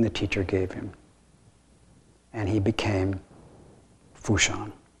everything the teacher gave him. And he became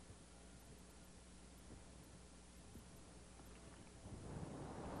Fushan.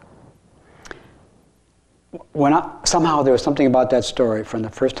 Somehow there was something about that story from the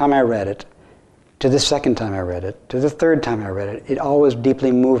first time I read it, to the second time I read it, to the third time I read it, it always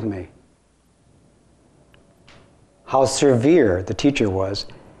deeply moved me. How severe the teacher was,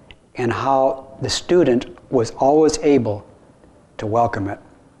 and how the student was always able to welcome it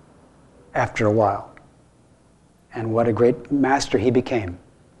after a while. And what a great master he became.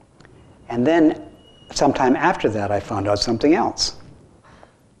 And then, sometime after that, I found out something else.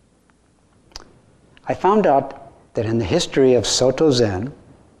 I found out that in the history of Soto Zen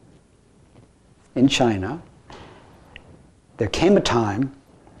in China, there came a time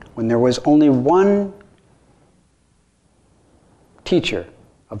when there was only one teacher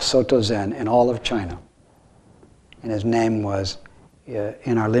of Soto Zen in all of China. And his name was,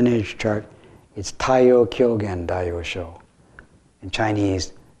 in our lineage chart, it's Taiyo Kyogen Daiyō Shō. In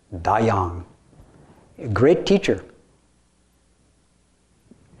Chinese, Dayang. A great teacher.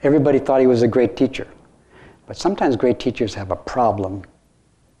 Everybody thought he was a great teacher. But sometimes great teachers have a problem.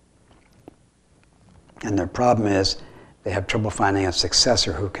 And their problem is they have trouble finding a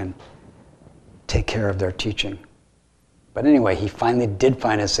successor who can take care of their teaching. But anyway, he finally did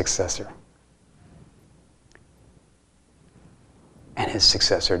find his successor. And his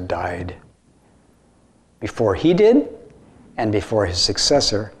successor died before he did, and before his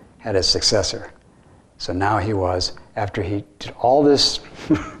successor had a successor. So now he was, after he did all this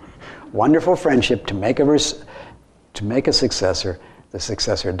wonderful friendship to make a successor, the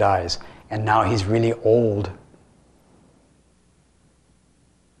successor dies. And now he's really old.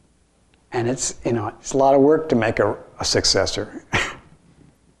 And it's a lot of work to make a successor.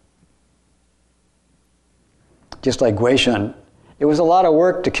 Just like Guishan, it was a lot of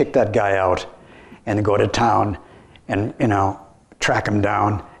work to kick that guy out and go to town and, track him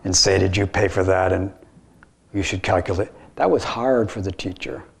down and say, "Did you pay for that?" And you should calculate. That was hard for the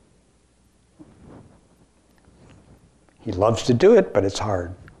teacher. He loves to do it, but it's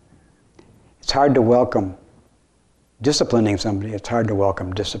hard. It's hard to welcome disciplining somebody. It's hard to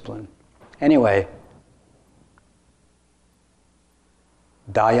welcome discipline. Anyway,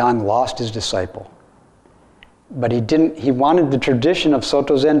 Dayang lost his disciple. But he wanted the tradition of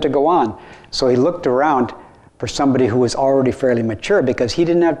Soto Zen to go on. So he looked around for somebody who was already fairly mature, because he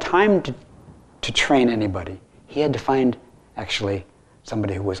didn't have time to train anybody. He had to find, actually,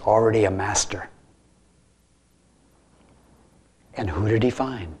 somebody who was already a master. And who did he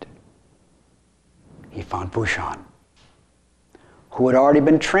find? He found Fushan, who had already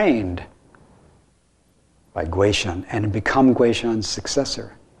been trained by Guishan and had become Guishan's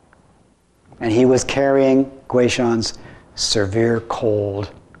successor. And he was carrying Guishan's severe, cold,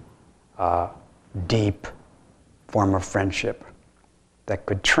 deep form of friendship that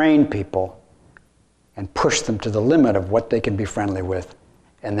could train people and push them to the limit of what they can be friendly with,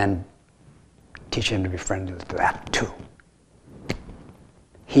 and then teach him to be friendly with that too.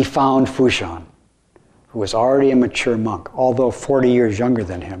 He found Fushan, who was already a mature monk, although 40 years younger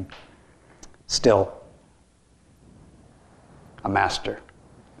than him, still a master.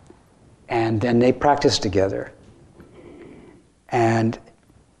 And then they practiced together. And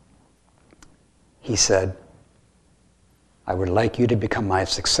he said, I would like you to become my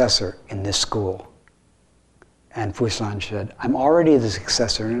successor in this school. And Fushan said, I'm already the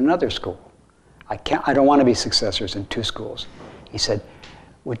successor in another school. I don't want to be successors in 2 schools. He said,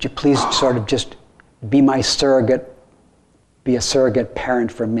 would you please sort of just be a surrogate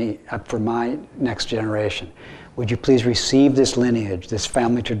parent for me, for my next generation? Would you please receive this lineage, this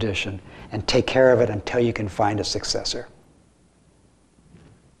family tradition, and take care of it until you can find a successor?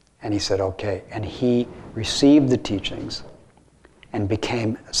 And he said, okay. And he received the teachings and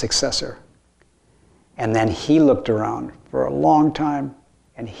became a successor. And then he looked around for a long time,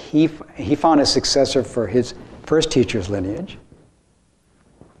 and he found a successor for his first teacher's lineage,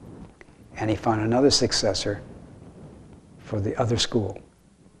 and he found another successor for the other school.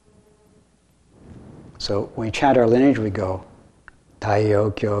 So when we chant our lineage, we go,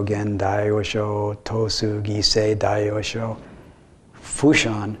 Taiyo Kyogen Daiyosho Tosu Gisei Daiyosho.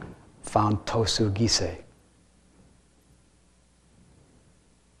 Fushan found Tosu Gisei.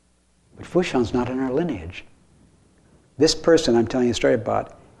 But Fushan's not in our lineage. This person I'm telling you a story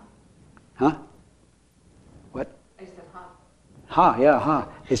about, huh? What? I said ha. Ha, yeah, ha.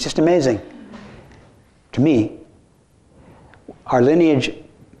 It's just amazing. To me, our lineage,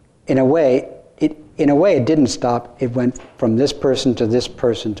 in a way, it didn't stop. It went from this person to this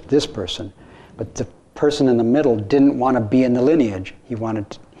person to this person. But the person in the middle didn't want to be in the lineage. Didn't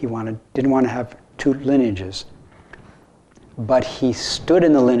want to have 2 lineages. But he stood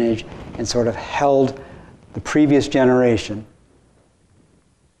in the lineage and sort of held the previous generation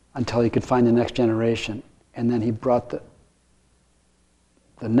until he could find the next generation. And then he brought the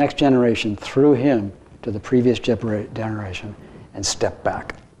next generation through him to the previous generation and stepped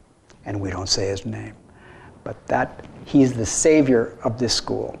back. And we don't say his name. But he's the savior of this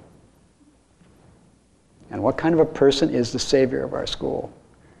school. And what kind of a person is the savior of our school?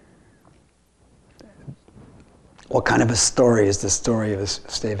 What kind of a story is the story of the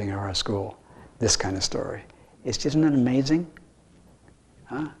saving of our school? This kind of story. Isn't it amazing?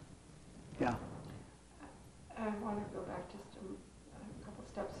 Huh? Yeah. I want to go back just a couple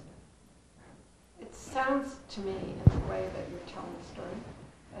steps. It sounds to me, in the way that you're telling the story,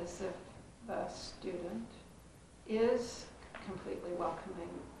 as if the student is completely welcoming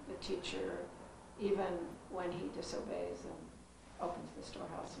the teacher, even when he disobeys and opens the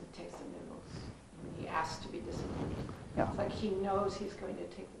storehouse and takes the noodles. And he asks to be disciplined. Yeah. It's like he knows he's going to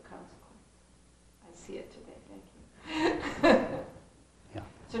take the consequence. I see it today, thank you. Yeah.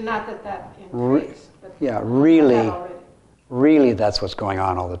 So not that increased, but yeah, that really that's what's going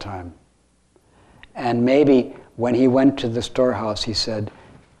on all the time. And maybe when he went to the storehouse, he said,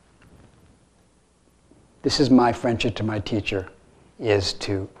 this is my friendship to my teacher, is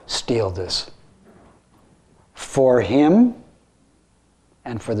to steal this for him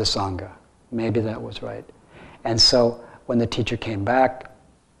and for the Sangha. Maybe that was right. And so when the teacher came back,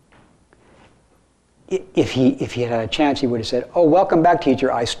 if he had a chance, he would have said, "Oh, welcome back,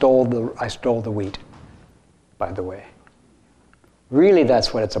 teacher. I stole the wheat, by the way." Really,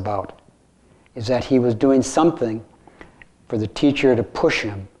 that's what it's about. Is that he was doing something for the teacher to push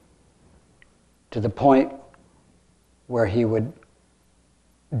him to the point where he could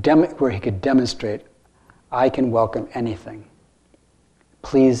demonstrate, I can welcome anything.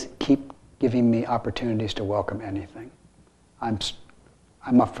 Please keep giving me opportunities to welcome anything. I'm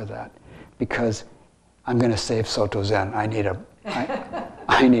up for that because I'm going to save Soto Zen. I need a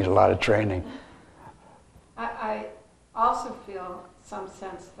lot of training. I also feel some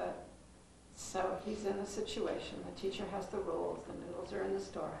sense that, so he's in a situation, the teacher has the rules, the noodles are in the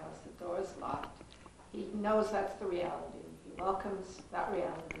storehouse, the door is locked. He knows that's the reality. He welcomes that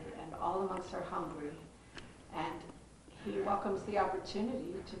reality, and all the monks are hungry. And he welcomes the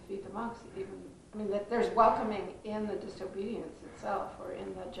opportunity to feed the monks. That there's welcoming in the disobedience itself, or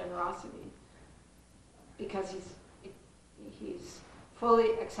in the generosity, because he's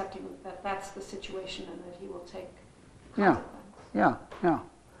fully accepting that that's the situation and that he will take consequence. Yeah.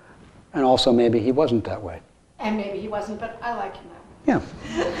 And also maybe he wasn't that way. And maybe he wasn't, but I like him that way.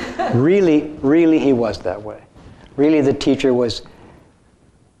 Yeah. Really he was that way. Really the teacher was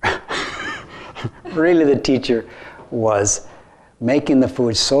making the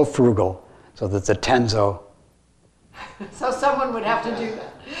food so frugal so that the Tenzo So someone would have to do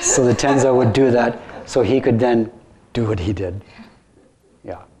that. So the Tenzo would do that so he could then do what he did.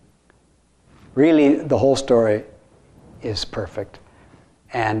 Yeah. Really, the whole story is perfect.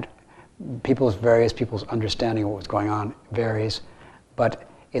 And various people's understanding of what was going on varies. But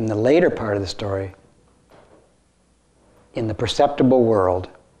in the later part of the story, in the perceptible world,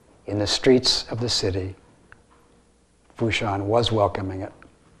 in the streets of the city, Fushan was welcoming it.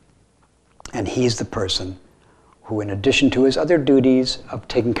 And he's the person who, in addition to his other duties of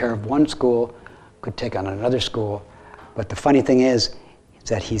taking care of one school, could take on another school. But the funny thing is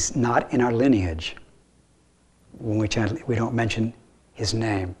that he's not in our lineage. When we don't mention his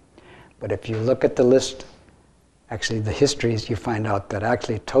name. But if you look at the list, actually the histories, you find out that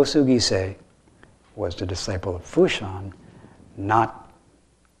actually Tosu Gisei was the disciple of Fushan, not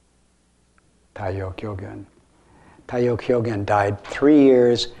Taiyo Kyogen. Taiyo Kyogen died 3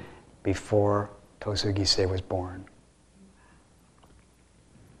 years before Tosu Gisei was born.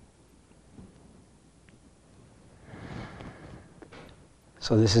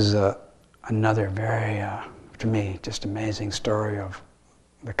 So this is another very, to me, just amazing story of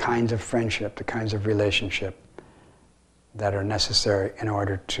the kinds of friendship, the kinds of relationship that are necessary in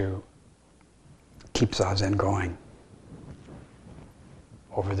order to keep Zazen going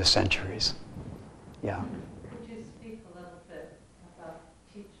over the centuries. Yeah. Could you speak a little bit about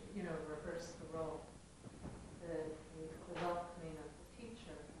teacher, reverse the role, the welcoming of the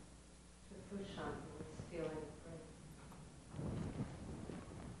teacher to Fushan who was stealing the grain?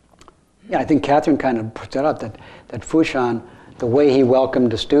 Yeah, I think Catherine kind of put that up, that Fushan, the way he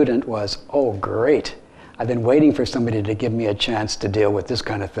welcomed a student was, oh, great. I've been waiting for somebody to give me a chance to deal with this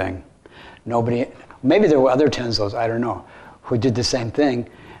kind of thing. Nobody, maybe there were other Tenzos, I don't know, who did the same thing,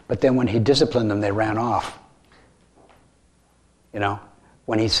 but then when he disciplined them, they ran off.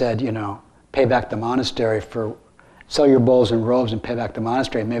 When he said, pay back the monastery sell your bowls and robes and pay back the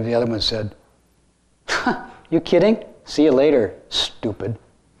monastery, maybe the other one said, you kidding? See you later, stupid.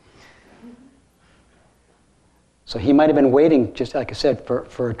 So he might have been waiting, just like I said,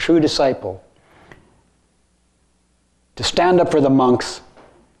 for a true disciple to stand up for the monks,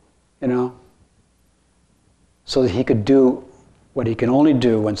 so that he could do what he can only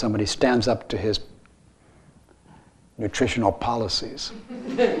do when somebody stands up to his nutritional policies.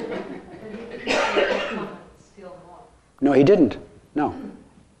 No, he didn't. No.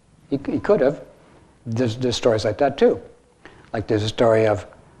 He could have. There's stories like that too. Like there's a story of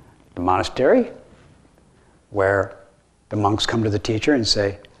the monastery where the monks come to the teacher and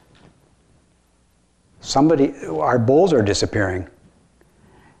say, our bowls are disappearing.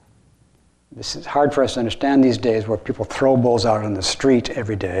 This is hard for us to understand these days where people throw bowls out on the street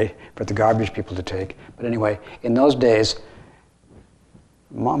every day for the garbage people to take. But anyway, in those days,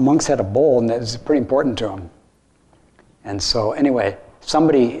 monks had a bowl and that was pretty important to them. And so anyway,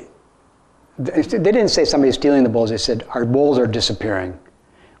 they didn't say somebody's stealing the bowls, they said, our bowls are disappearing.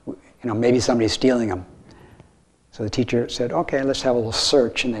 Maybe somebody's stealing them. So the teacher said, okay, let's have a little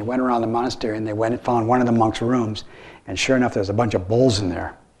search. And they went around the monastery and they went and found one of the monks' rooms. And sure enough, there's a bunch of bowls in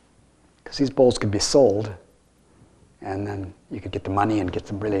there. Because these bowls could be sold. And then you could get the money and get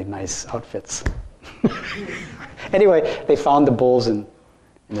some really nice outfits. Anyway, they found the bowls in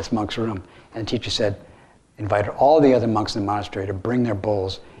this monk's room. And the teacher said, invited all the other monks in the monastery to bring their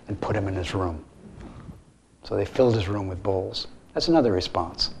bowls and put them in his room. So they filled his room with bowls. That's another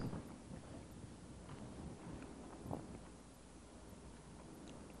response.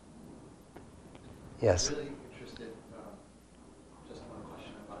 Yes. I'm really interested, just one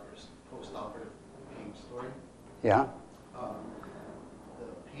question about your post-operative pain story. Yeah. The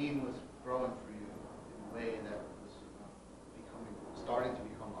pain was growing for you in a way that was starting to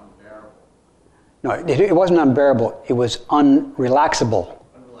become unbearable. No, it wasn't unbearable. It was unrelaxable.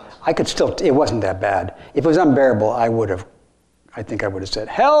 I could still, it wasn't that bad. If it was unbearable, I think I would have said,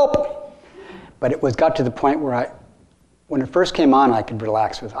 help! But it got to the point where when it first came on, I can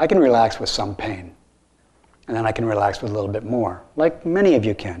relax with some pain. And then I can relax with a little bit more, like many of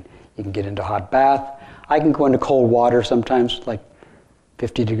you can. You can get into hot bath. I can go into cold water sometimes, like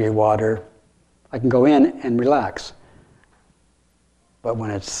 50-degree water. I can go in and relax. But when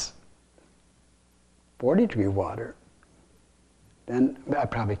it's 40-degree water, then I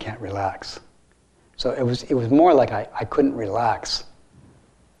probably can't relax. So it was more like I couldn't relax.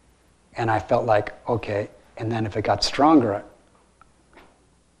 And I felt like, okay, and then if it got stronger,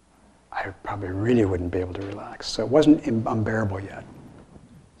 I probably really wouldn't be able to relax. So it wasn't unbearable yet.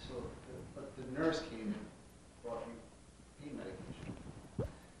 So, but the nurse came and brought you pain medication.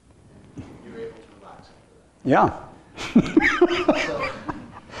 And you were able to relax after that. Yeah. So,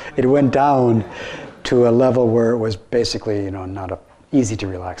 It went down to a level where it was basically, not easy to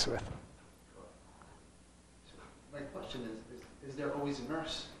relax with. my question is there always a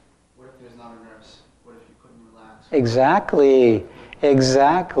nurse? What if there's not a nurse? What if you couldn't relax?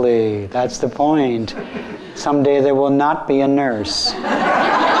 Exactly. That's the point. Someday there will not be a nurse.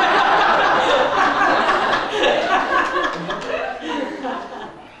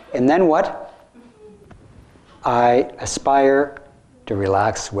 And then what? I aspire to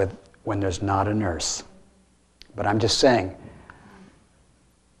relax with when there's not a nurse. But I'm just saying,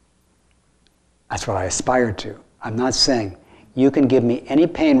 that's what I aspire to. I'm not saying, you can give me any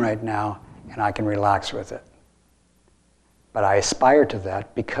pain right now and I can relax with it. But I aspire to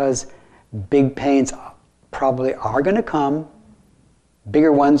that because big pains probably are going to come,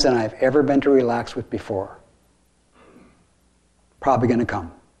 bigger ones than I've ever been to relax with before. Probably going to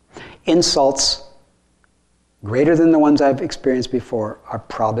come. Insults greater than the ones I've experienced before are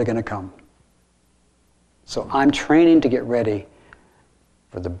probably going to come. So I'm training to get ready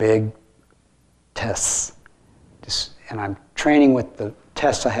for the big tests. And I'm training with the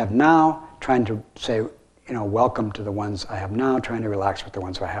tests I have now, trying to say, welcome to the ones I have now, trying to relax with the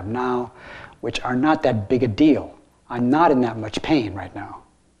ones I have now, which are not that big a deal. I'm not in that much pain right now.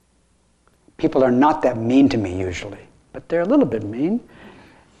 People are not that mean to me usually, but they're a little bit mean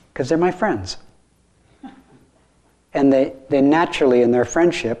because they're my friends. And they naturally, in their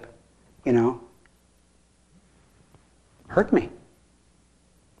friendship, hurt me.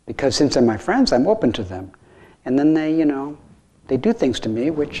 Because since they're my friends, I'm open to them. And then they do things to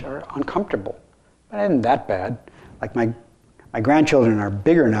me which are uncomfortable. But it isn't that bad. Like my grandchildren are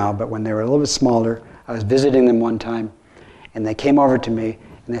bigger now, but when they were a little bit smaller, I was visiting them one time, and they came over to me,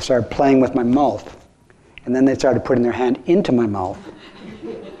 and they started playing with my mouth. And then they started putting their hand into my mouth.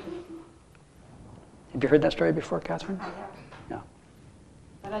 Have you heard that story before, Catherine? I have. Yeah.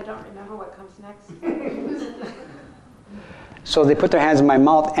 But I don't remember what comes next. So they put their hands in my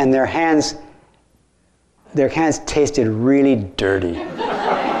mouth, and their hands tasted really dirty.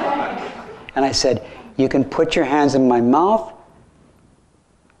 And I said, you can put your hands in my mouth,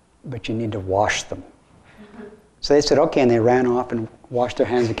 but you need to wash them. So they said, okay, and they ran off and washed their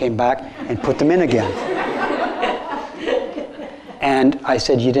hands and came back and put them in again. And I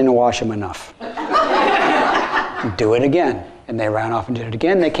said, you didn't wash them enough. Do it again. And they ran off and did it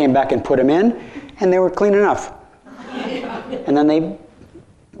again. They came back and put them in, and they were clean enough. And then they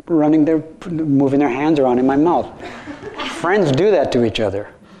moving their hands around in my mouth. Friends do that to each other.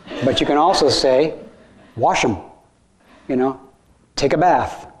 But you can also say, wash them. Take a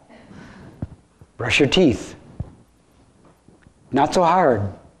bath. Brush your teeth. Not so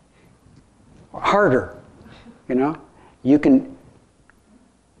hard. Harder. You can.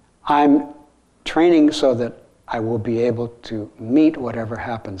 I'm training so that I will be able to meet whatever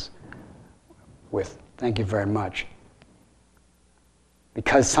happens with thank you very much.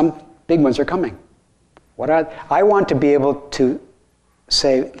 Because some big ones are coming. I want to be able to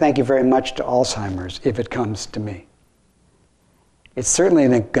say thank you very much to Alzheimer's if it comes to me. It's certainly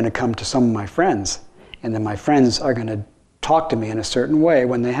going to come to some of my friends, and then my friends are going to talk to me in a certain way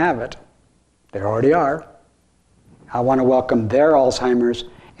when they have it. They already are. I want to welcome their Alzheimer's,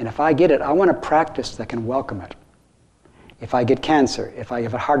 and if I get it, I want to practice that can welcome it. If I get cancer, if I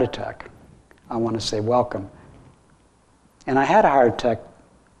have a heart attack, I want to say welcome. And I had a heart attack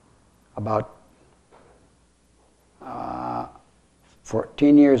about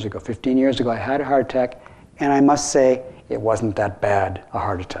 15 years ago, I had a heart attack, and I must say, it wasn't that bad, a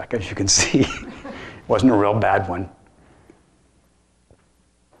heart attack, as you can see. It wasn't a real bad one.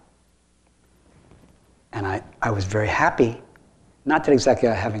 And I was very happy, not that exactly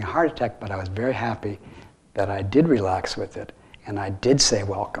I was having a heart attack, but I was very happy that I did relax with it, and I did say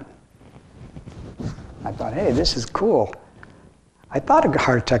welcome. I thought, hey, this is cool. I thought a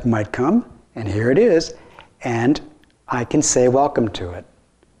heart attack might come, and here it is, and I can say welcome to it.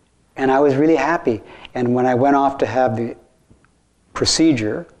 And I was really happy. And when I went off to have the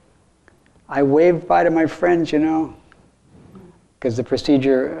procedure, I waved bye to my friends, because the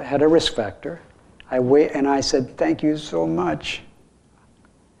procedure had a risk factor. And I said, thank you so much.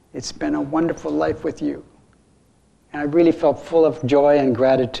 It's been a wonderful life with you. And I really felt full of joy and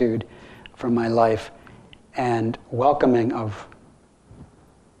gratitude for my life and welcoming of.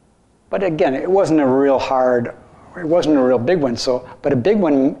 But again, it wasn't a real big one, but a big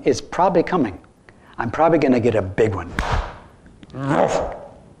one is probably coming. I'm probably going to get a big one.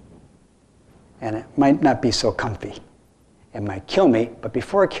 And it might not be so comfy. It might kill me, but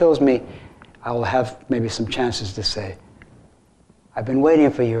before it kills me, I will have maybe some chances to say, I've been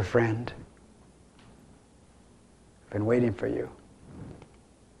waiting for you, friend. I've been waiting for you.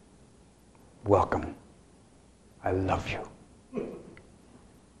 Welcome. I love you.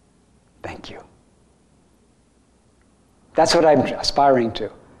 Thank you. That's what I'm aspiring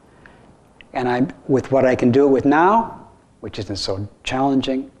to. And with what I can do it with now, which isn't so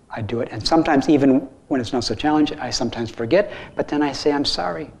challenging, I do it. And sometimes even when it's not so challenging, I sometimes forget, but then I say I'm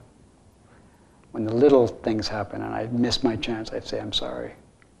sorry. When the little things happen and I miss my chance, I say I'm sorry.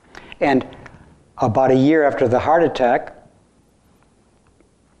 And about a year after the heart attack,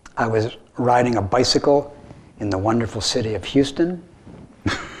 I was riding a bicycle in the wonderful city of Houston.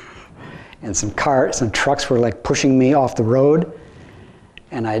 And some trucks were like pushing me off the road.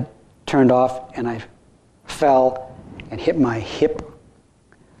 And I turned off and I fell and hit my hip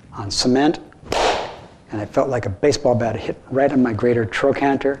on cement. And I felt like a baseball bat hit right on my greater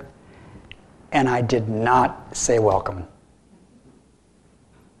trochanter. And I did not say welcome.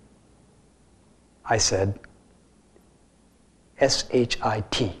 I said,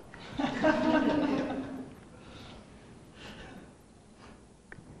 S-H-I-T.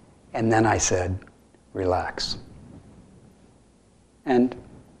 And then I said, relax. And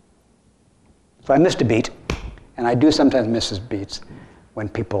so I missed a beat, and I do sometimes miss beats when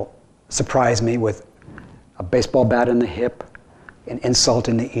people surprise me with a baseball bat in the hip, an insult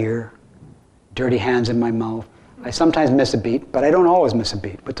in the ear, dirty hands in my mouth. I sometimes miss a beat, but I don't always miss a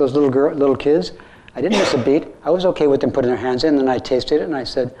beat. With those little kids, I didn't miss a beat. I was okay with them putting their hands in, and I tasted it, and I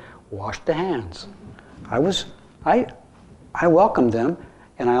said, wash the hands. I welcomed them,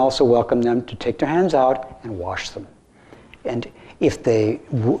 and I also welcomed them to take their hands out and wash them. And if they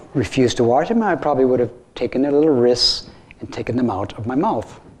refused to wash them, I probably would have taken their little wrists and taken them out of my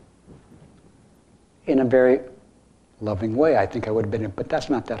mouth. In a very loving way, I think I would have been, but that's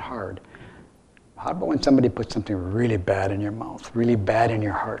not that hard. How about when somebody puts something really bad in your mouth, really bad in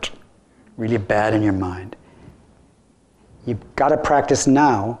your heart, really bad in your mind? You've got to practice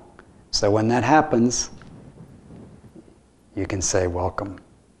now, so when that happens, you can say welcome,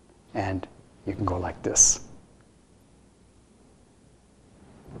 and you can go like this.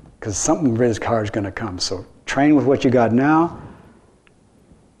 Because something really hard is going to come. So train with what you got now,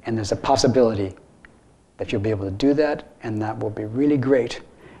 and there's a possibility that you'll be able to do that, and that will be really great,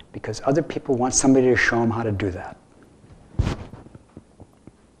 because other people want somebody to show them how to do that.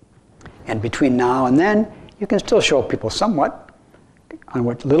 And between now and then, you can still show people somewhat on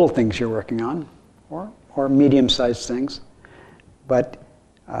what little things you're working on, or medium-sized things. But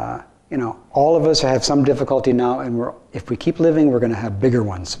all of us have some difficulty now, and if we keep living, we're going to have bigger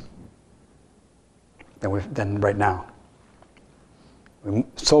ones than right now.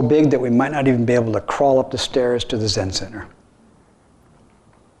 So big that we might not even be able to crawl up the stairs to the Zen Center.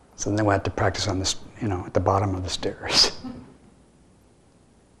 So then we'll have to practice on this, at the bottom of the stairs.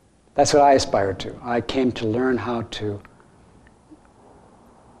 That's what I aspire to. I came to learn how to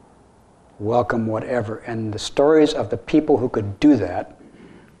welcome whatever. And the stories of the people who could do that,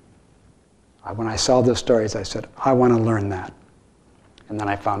 when I saw those stories, I said, I want to learn that. And then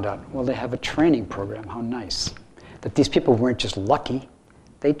I found out, well, they have a training program. How nice. That these people weren't just lucky,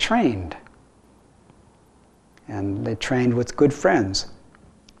 they trained. And they trained with good friends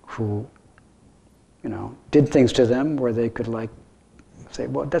who, did things to them where they could say,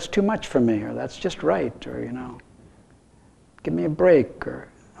 well, that's too much for me, or that's just right, or, give me a break, or,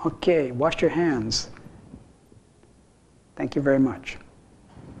 okay, wash your hands. Thank you very much.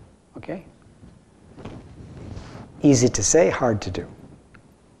 Okay? Easy to say, hard to do.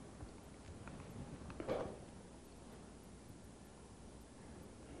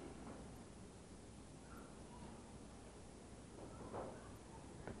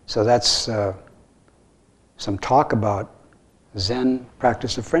 So that's some talk about Zen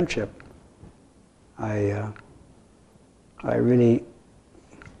practice of friendship. I really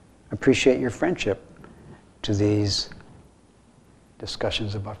appreciate your friendship to these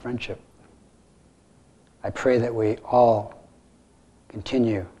discussions about friendship. I pray that we all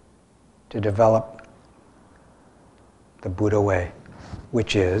continue to develop the Buddha way,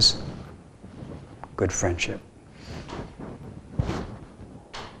 which is good friendship.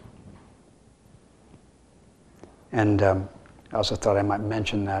 And I also thought I might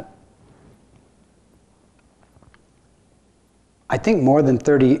mention that I think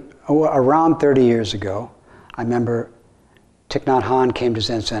around 30 years ago, I remember Thich Nhat Hanh came to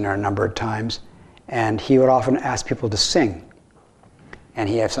Zen Center a number of times, and he would often ask people to sing. And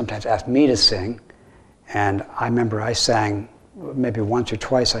he had sometimes asked me to sing, and I remember I sang, maybe once or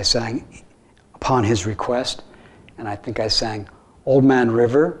twice I sang upon his request, and I think I sang Old Man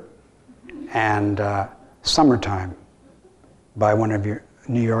River and Summertime by one of your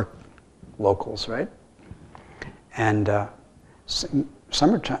New York locals, right? And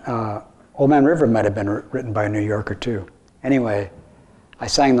Summertime, Old Man River might have been written by a New Yorker too. Anyway, I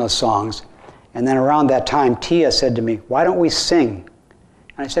sang those songs, and then around that time, Tia said to me, why don't we sing?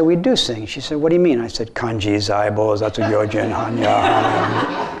 And I said, we do sing. She said, what do you mean? I said, Kanji, Zaibo, Zatsu Gyojin,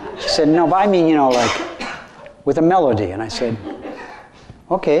 Hanya. She said, no, but I mean, with a melody. And I said,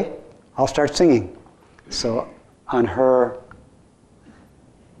 okay, I'll start singing. So on her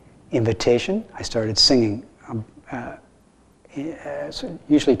invitation, I started singing, so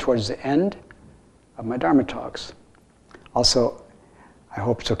usually towards the end of my Dharma talks. Also, I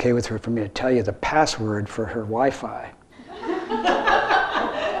hope it's okay with her for me to tell you the password for her Wi-Fi.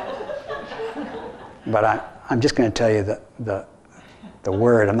 But I'm just going to tell you the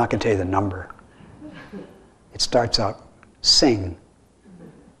word. I'm not going to tell you the number. It starts out sing.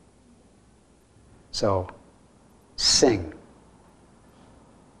 So, sing.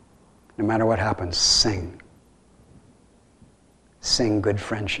 No matter what happens, sing. Sing good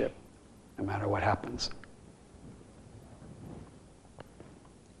friendship, no matter what happens.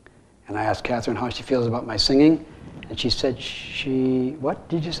 And I asked Catherine how she feels about my singing, and she said what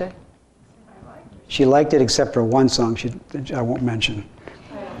did you say? She liked it except for one song I won't mention.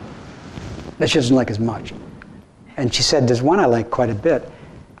 That she doesn't like as much. And she said, there's one I like quite a bit,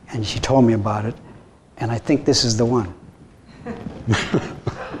 and she told me about it, and I think this is the one.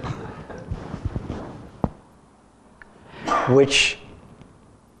 Which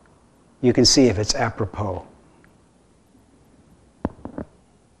you can see if it's apropos.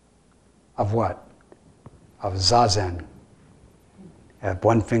 Of what? Of Zazen. At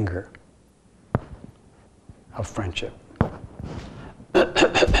one finger. Of friendship.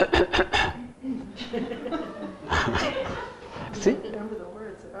 See? Remember the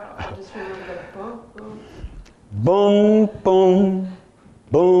words at all. I just remember the boom, boom. Boom, boom,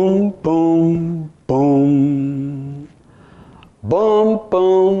 boom, boom, boom. Boom,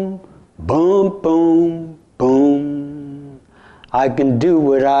 boom, boom, boom, boom. I can do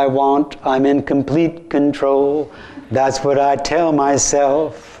what I want. I'm in complete control. That's what I tell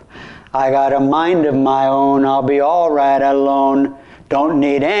myself. I got a mind of my own. I'll be all right alone. Don't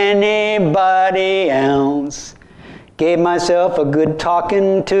need anybody else. Gave myself a good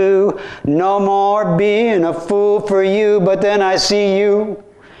talking to. No more being a fool for you. But then I see you,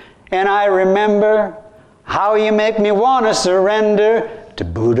 and I remember how you make me want to surrender to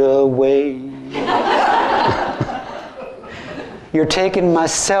Buddha way. You're taking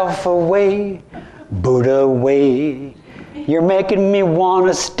myself away, Buddha way. You're making me want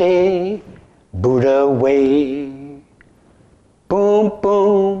to stay, Buddha way. Boom,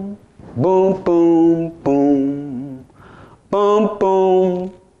 boom, boom, boom, boom. Boom,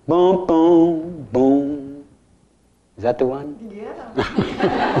 boom, boom, boom, boom. Is that the one? Yeah.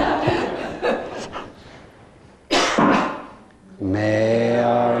 May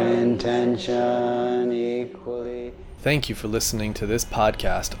our intention equally... Thank you for listening to this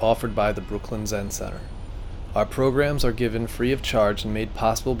podcast offered by the Brooklyn Zen Center. Our programs are given free of charge and made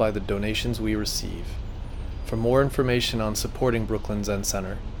possible by the donations we receive. For more information on supporting Brooklyn Zen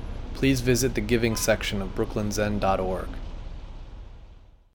Center, please visit the giving section of brooklynzen.org.